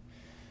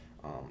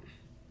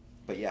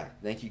 But yeah,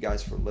 thank you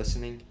guys for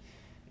listening,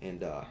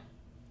 and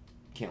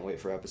can't wait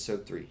for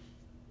episode 3.